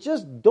minded that we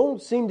just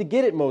don't seem to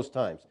get it most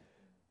times.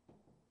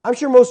 I'm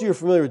sure most of you are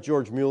familiar with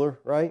George Mueller,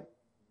 right?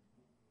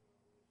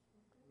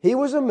 He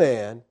was a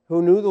man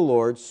who knew the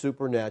Lord's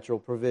supernatural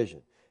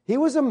provision. He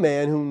was a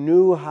man who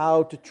knew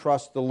how to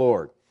trust the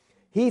Lord.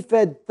 He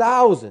fed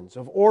thousands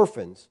of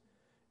orphans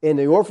in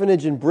the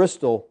orphanage in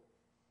Bristol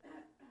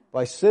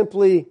by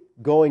simply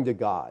going to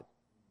God.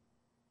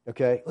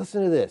 Okay,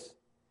 listen to this.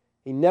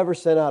 He never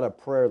sent out a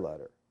prayer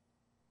letter.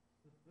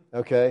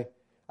 Okay,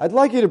 I'd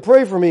like you to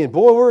pray for me, and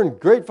boy, we're in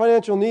great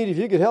financial need. If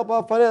you could help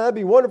out financially, that'd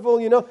be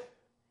wonderful, you know.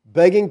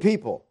 Begging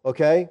people,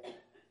 okay?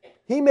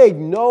 He made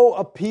no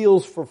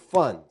appeals for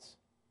funds.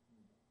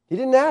 He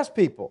didn't ask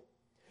people.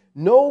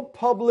 No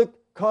public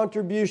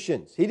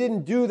contributions. He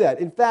didn't do that.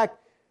 In fact,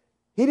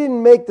 he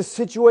didn't make the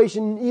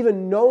situation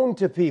even known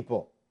to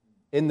people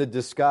in the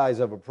disguise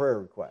of a prayer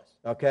request,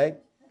 okay?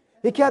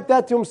 He kept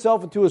that to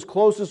himself and to his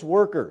closest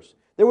workers.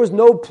 There was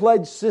no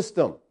pledge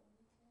system.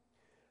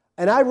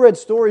 And I've read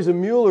stories of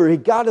Mueller. He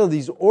got all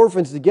these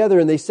orphans together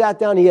and they sat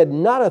down. He had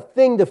not a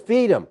thing to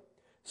feed them.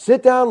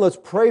 Sit down, let's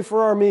pray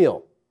for our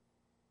meal.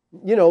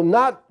 You know,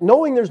 not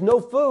knowing there's no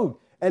food.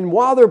 And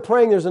while they're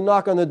praying, there's a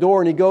knock on the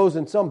door and he goes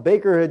and some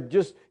baker had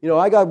just, you know,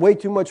 I got way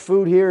too much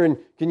food here and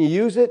can you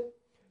use it?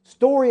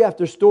 Story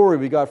after story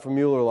we got from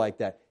Mueller like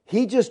that.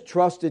 He just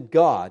trusted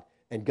God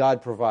and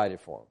God provided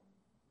for him.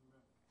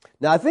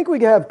 Now I think we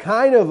have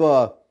kind of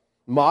a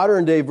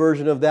modern day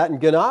version of that in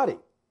Gennady.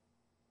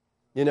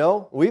 You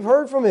know, we've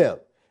heard from him.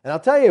 And I'll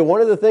tell you,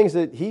 one of the things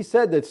that he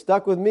said that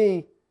stuck with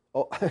me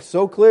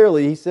so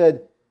clearly, he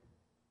said,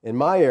 in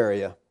my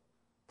area,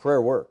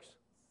 prayer works.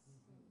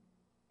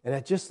 And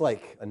it's just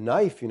like a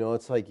knife, you know,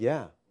 it's like,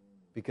 yeah,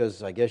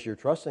 because I guess you're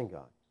trusting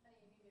God.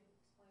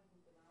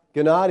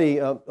 Gennady,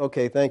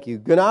 okay, thank you.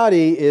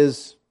 Gennady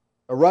is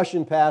a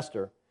Russian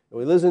pastor. He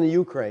lives in the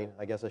Ukraine.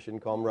 I guess I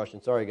shouldn't call him Russian.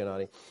 Sorry,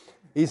 Gennady.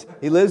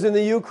 He lives in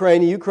the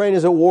Ukraine. The Ukraine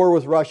is at war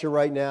with Russia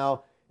right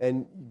now.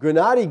 And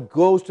Gennady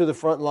goes to the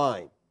front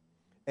line.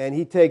 And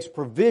he takes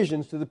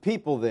provisions to the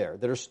people there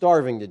that are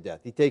starving to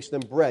death. He takes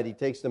them bread. He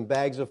takes them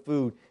bags of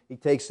food. He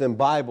takes them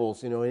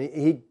Bibles. You know, and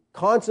he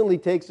constantly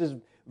takes his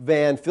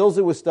van, fills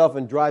it with stuff,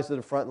 and drives to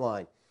the front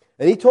line.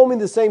 And he told me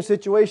the same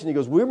situation. He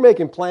goes, we're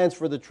making plans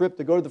for the trip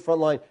to go to the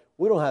front line.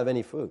 We don't have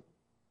any food.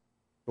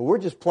 But we're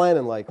just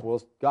planning like,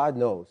 well, God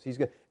knows.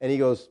 And he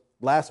goes,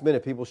 last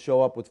minute, people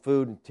show up with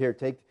food and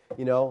take,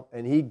 you know,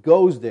 and he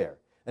goes there.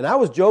 And I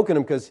was joking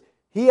him because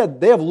they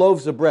have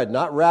loaves of bread,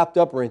 not wrapped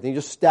up or anything,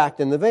 just stacked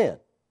in the van.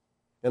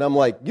 And I'm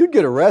like, you'd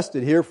get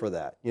arrested here for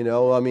that.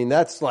 I mean,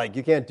 that's like,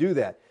 you can't do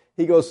that.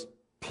 He goes,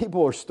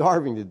 people are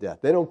starving to death.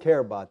 They don't care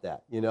about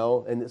that,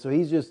 And so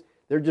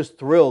they're just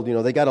thrilled.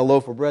 They got a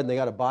loaf of bread and they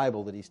got a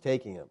Bible that he's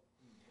taking them.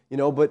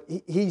 But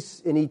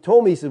he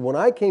told me, he said, when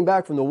I came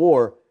back from the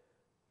war,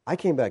 I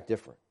came back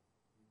different.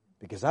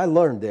 Because I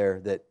learned there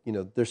that,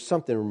 there's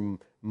something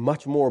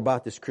much more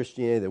about this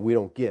Christianity that we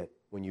don't get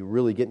when you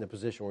really get in a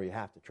position where you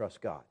have to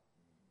trust God.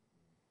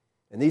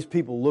 And these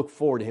people look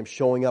forward to him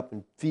showing up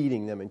and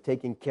feeding them and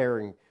taking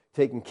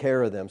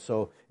care of them.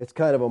 So it's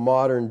kind of a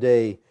modern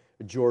day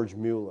George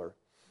Mueller.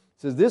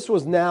 It says, this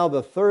was now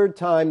the third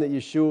time that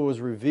Yeshua was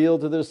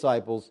revealed to the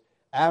disciples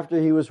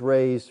after he was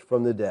raised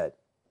from the dead.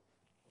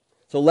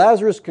 So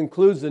Lazarus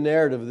concludes the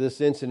narrative of this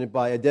incident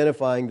by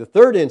identifying the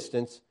third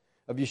instance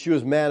of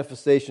Yeshua's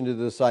manifestation to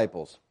the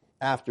disciples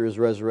after his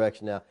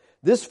resurrection. Now,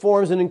 this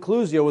forms an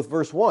inclusio with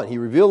verse 1. He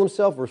revealed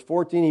himself. Verse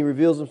 14, he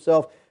reveals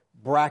himself,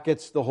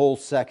 brackets the whole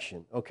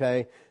section.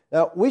 Okay?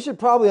 Now, we should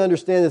probably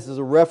understand this as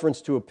a reference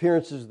to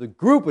appearances of the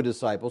group of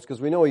disciples, because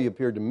we know he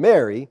appeared to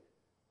Mary.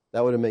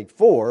 That would have made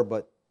 4,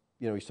 but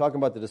he's talking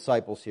about the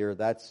disciples here.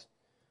 That's,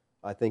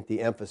 I think,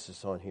 the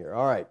emphasis on here.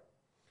 All right.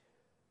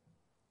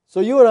 So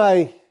you and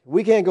I,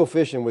 we can't go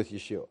fishing with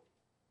Yeshua,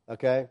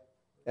 okay,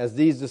 as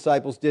these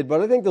disciples did.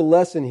 But I think the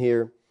lesson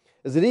here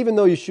is that even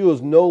though Yeshua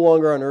is no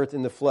longer on earth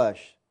in the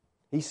flesh,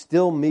 he's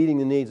still meeting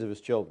the needs of his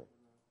children,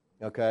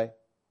 okay?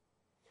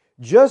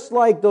 Just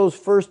like those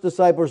first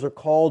disciples are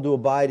called to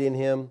abide in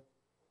him,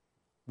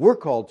 we're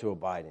called to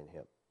abide in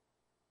him.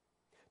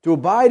 To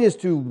abide is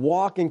to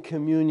walk in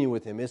communion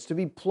with him. It's to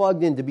be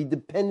plugged in, to be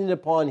dependent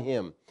upon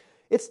him.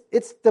 It's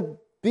to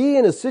be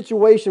in a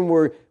situation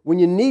where when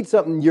you need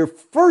something, your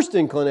first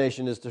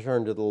inclination is to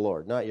turn to the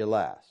Lord, not your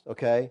last,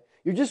 okay?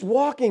 You're just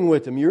walking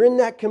with him. You're in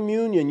that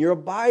communion. You're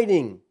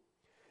abiding.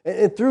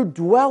 And through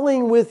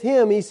dwelling with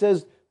him, he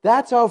says,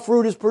 that's how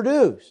fruit is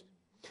produced.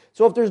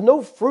 So if there's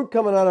no fruit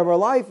coming out of our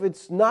life,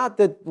 it's not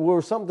that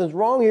something's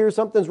wrong here.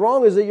 Something's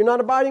wrong is that you're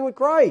not abiding with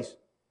Christ.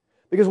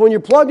 Because when you're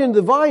plugged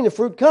into the vine, the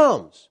fruit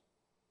comes.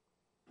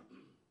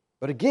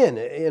 But again,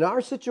 in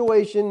our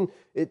situation,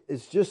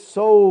 it's just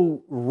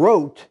so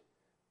rote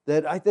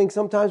that I think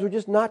sometimes we're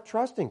just not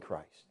trusting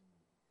Christ.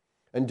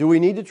 And do we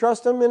need to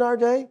trust him in our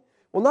day?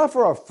 Well, not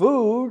for our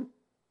food.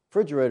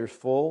 Refrigerator's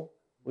full.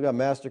 We got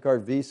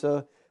MasterCard,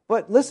 Visa.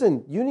 But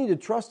listen, you need to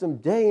trust him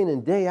day in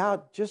and day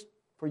out just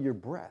for your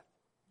breath.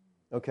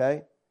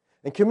 Okay?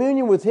 And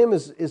communion with him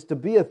is to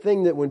be a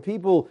thing that when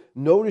people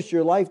notice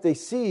your life, they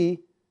see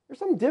there's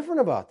something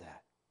different about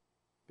that.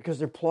 Because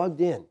they're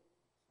plugged in.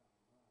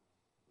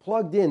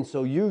 Plugged in,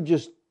 so you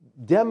just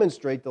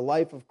demonstrate the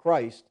life of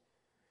Christ,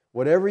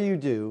 whatever you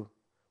do,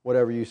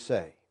 whatever you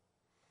say.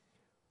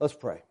 Let's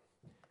pray.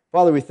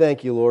 Father, we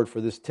thank you, Lord, for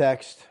this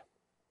text.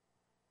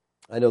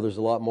 I know there's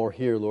a lot more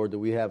here, Lord, that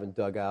we haven't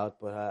dug out,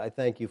 but I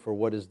thank you for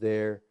what is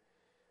there.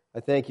 I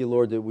thank you,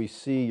 Lord, that we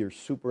see your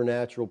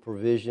supernatural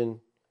provision.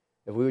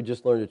 If we would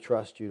just learn to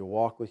trust you, to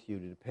walk with you,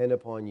 to depend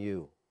upon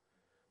you,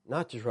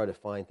 not to try to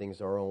find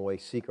things our own way,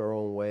 seek our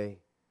own way,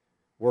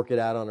 work it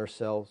out on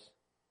ourselves.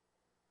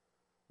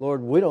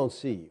 Lord, we don't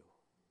see you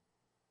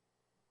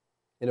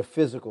in a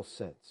physical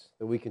sense,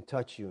 that we can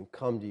touch you and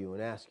come to you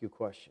and ask you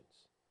questions.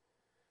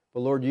 But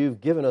Lord,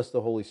 you've given us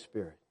the Holy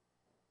Spirit.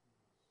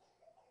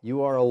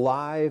 You are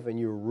alive and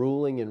you're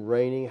ruling and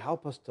reigning.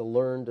 Help us to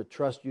learn to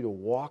trust you, to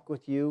walk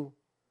with you,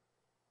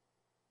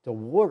 to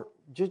work,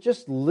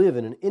 just live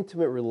in an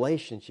intimate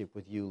relationship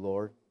with you,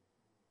 Lord,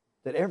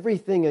 that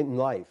everything in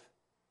life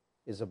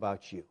is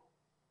about you.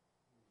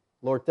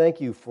 Lord,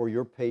 thank you for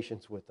your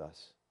patience with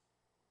us.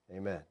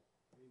 Amen.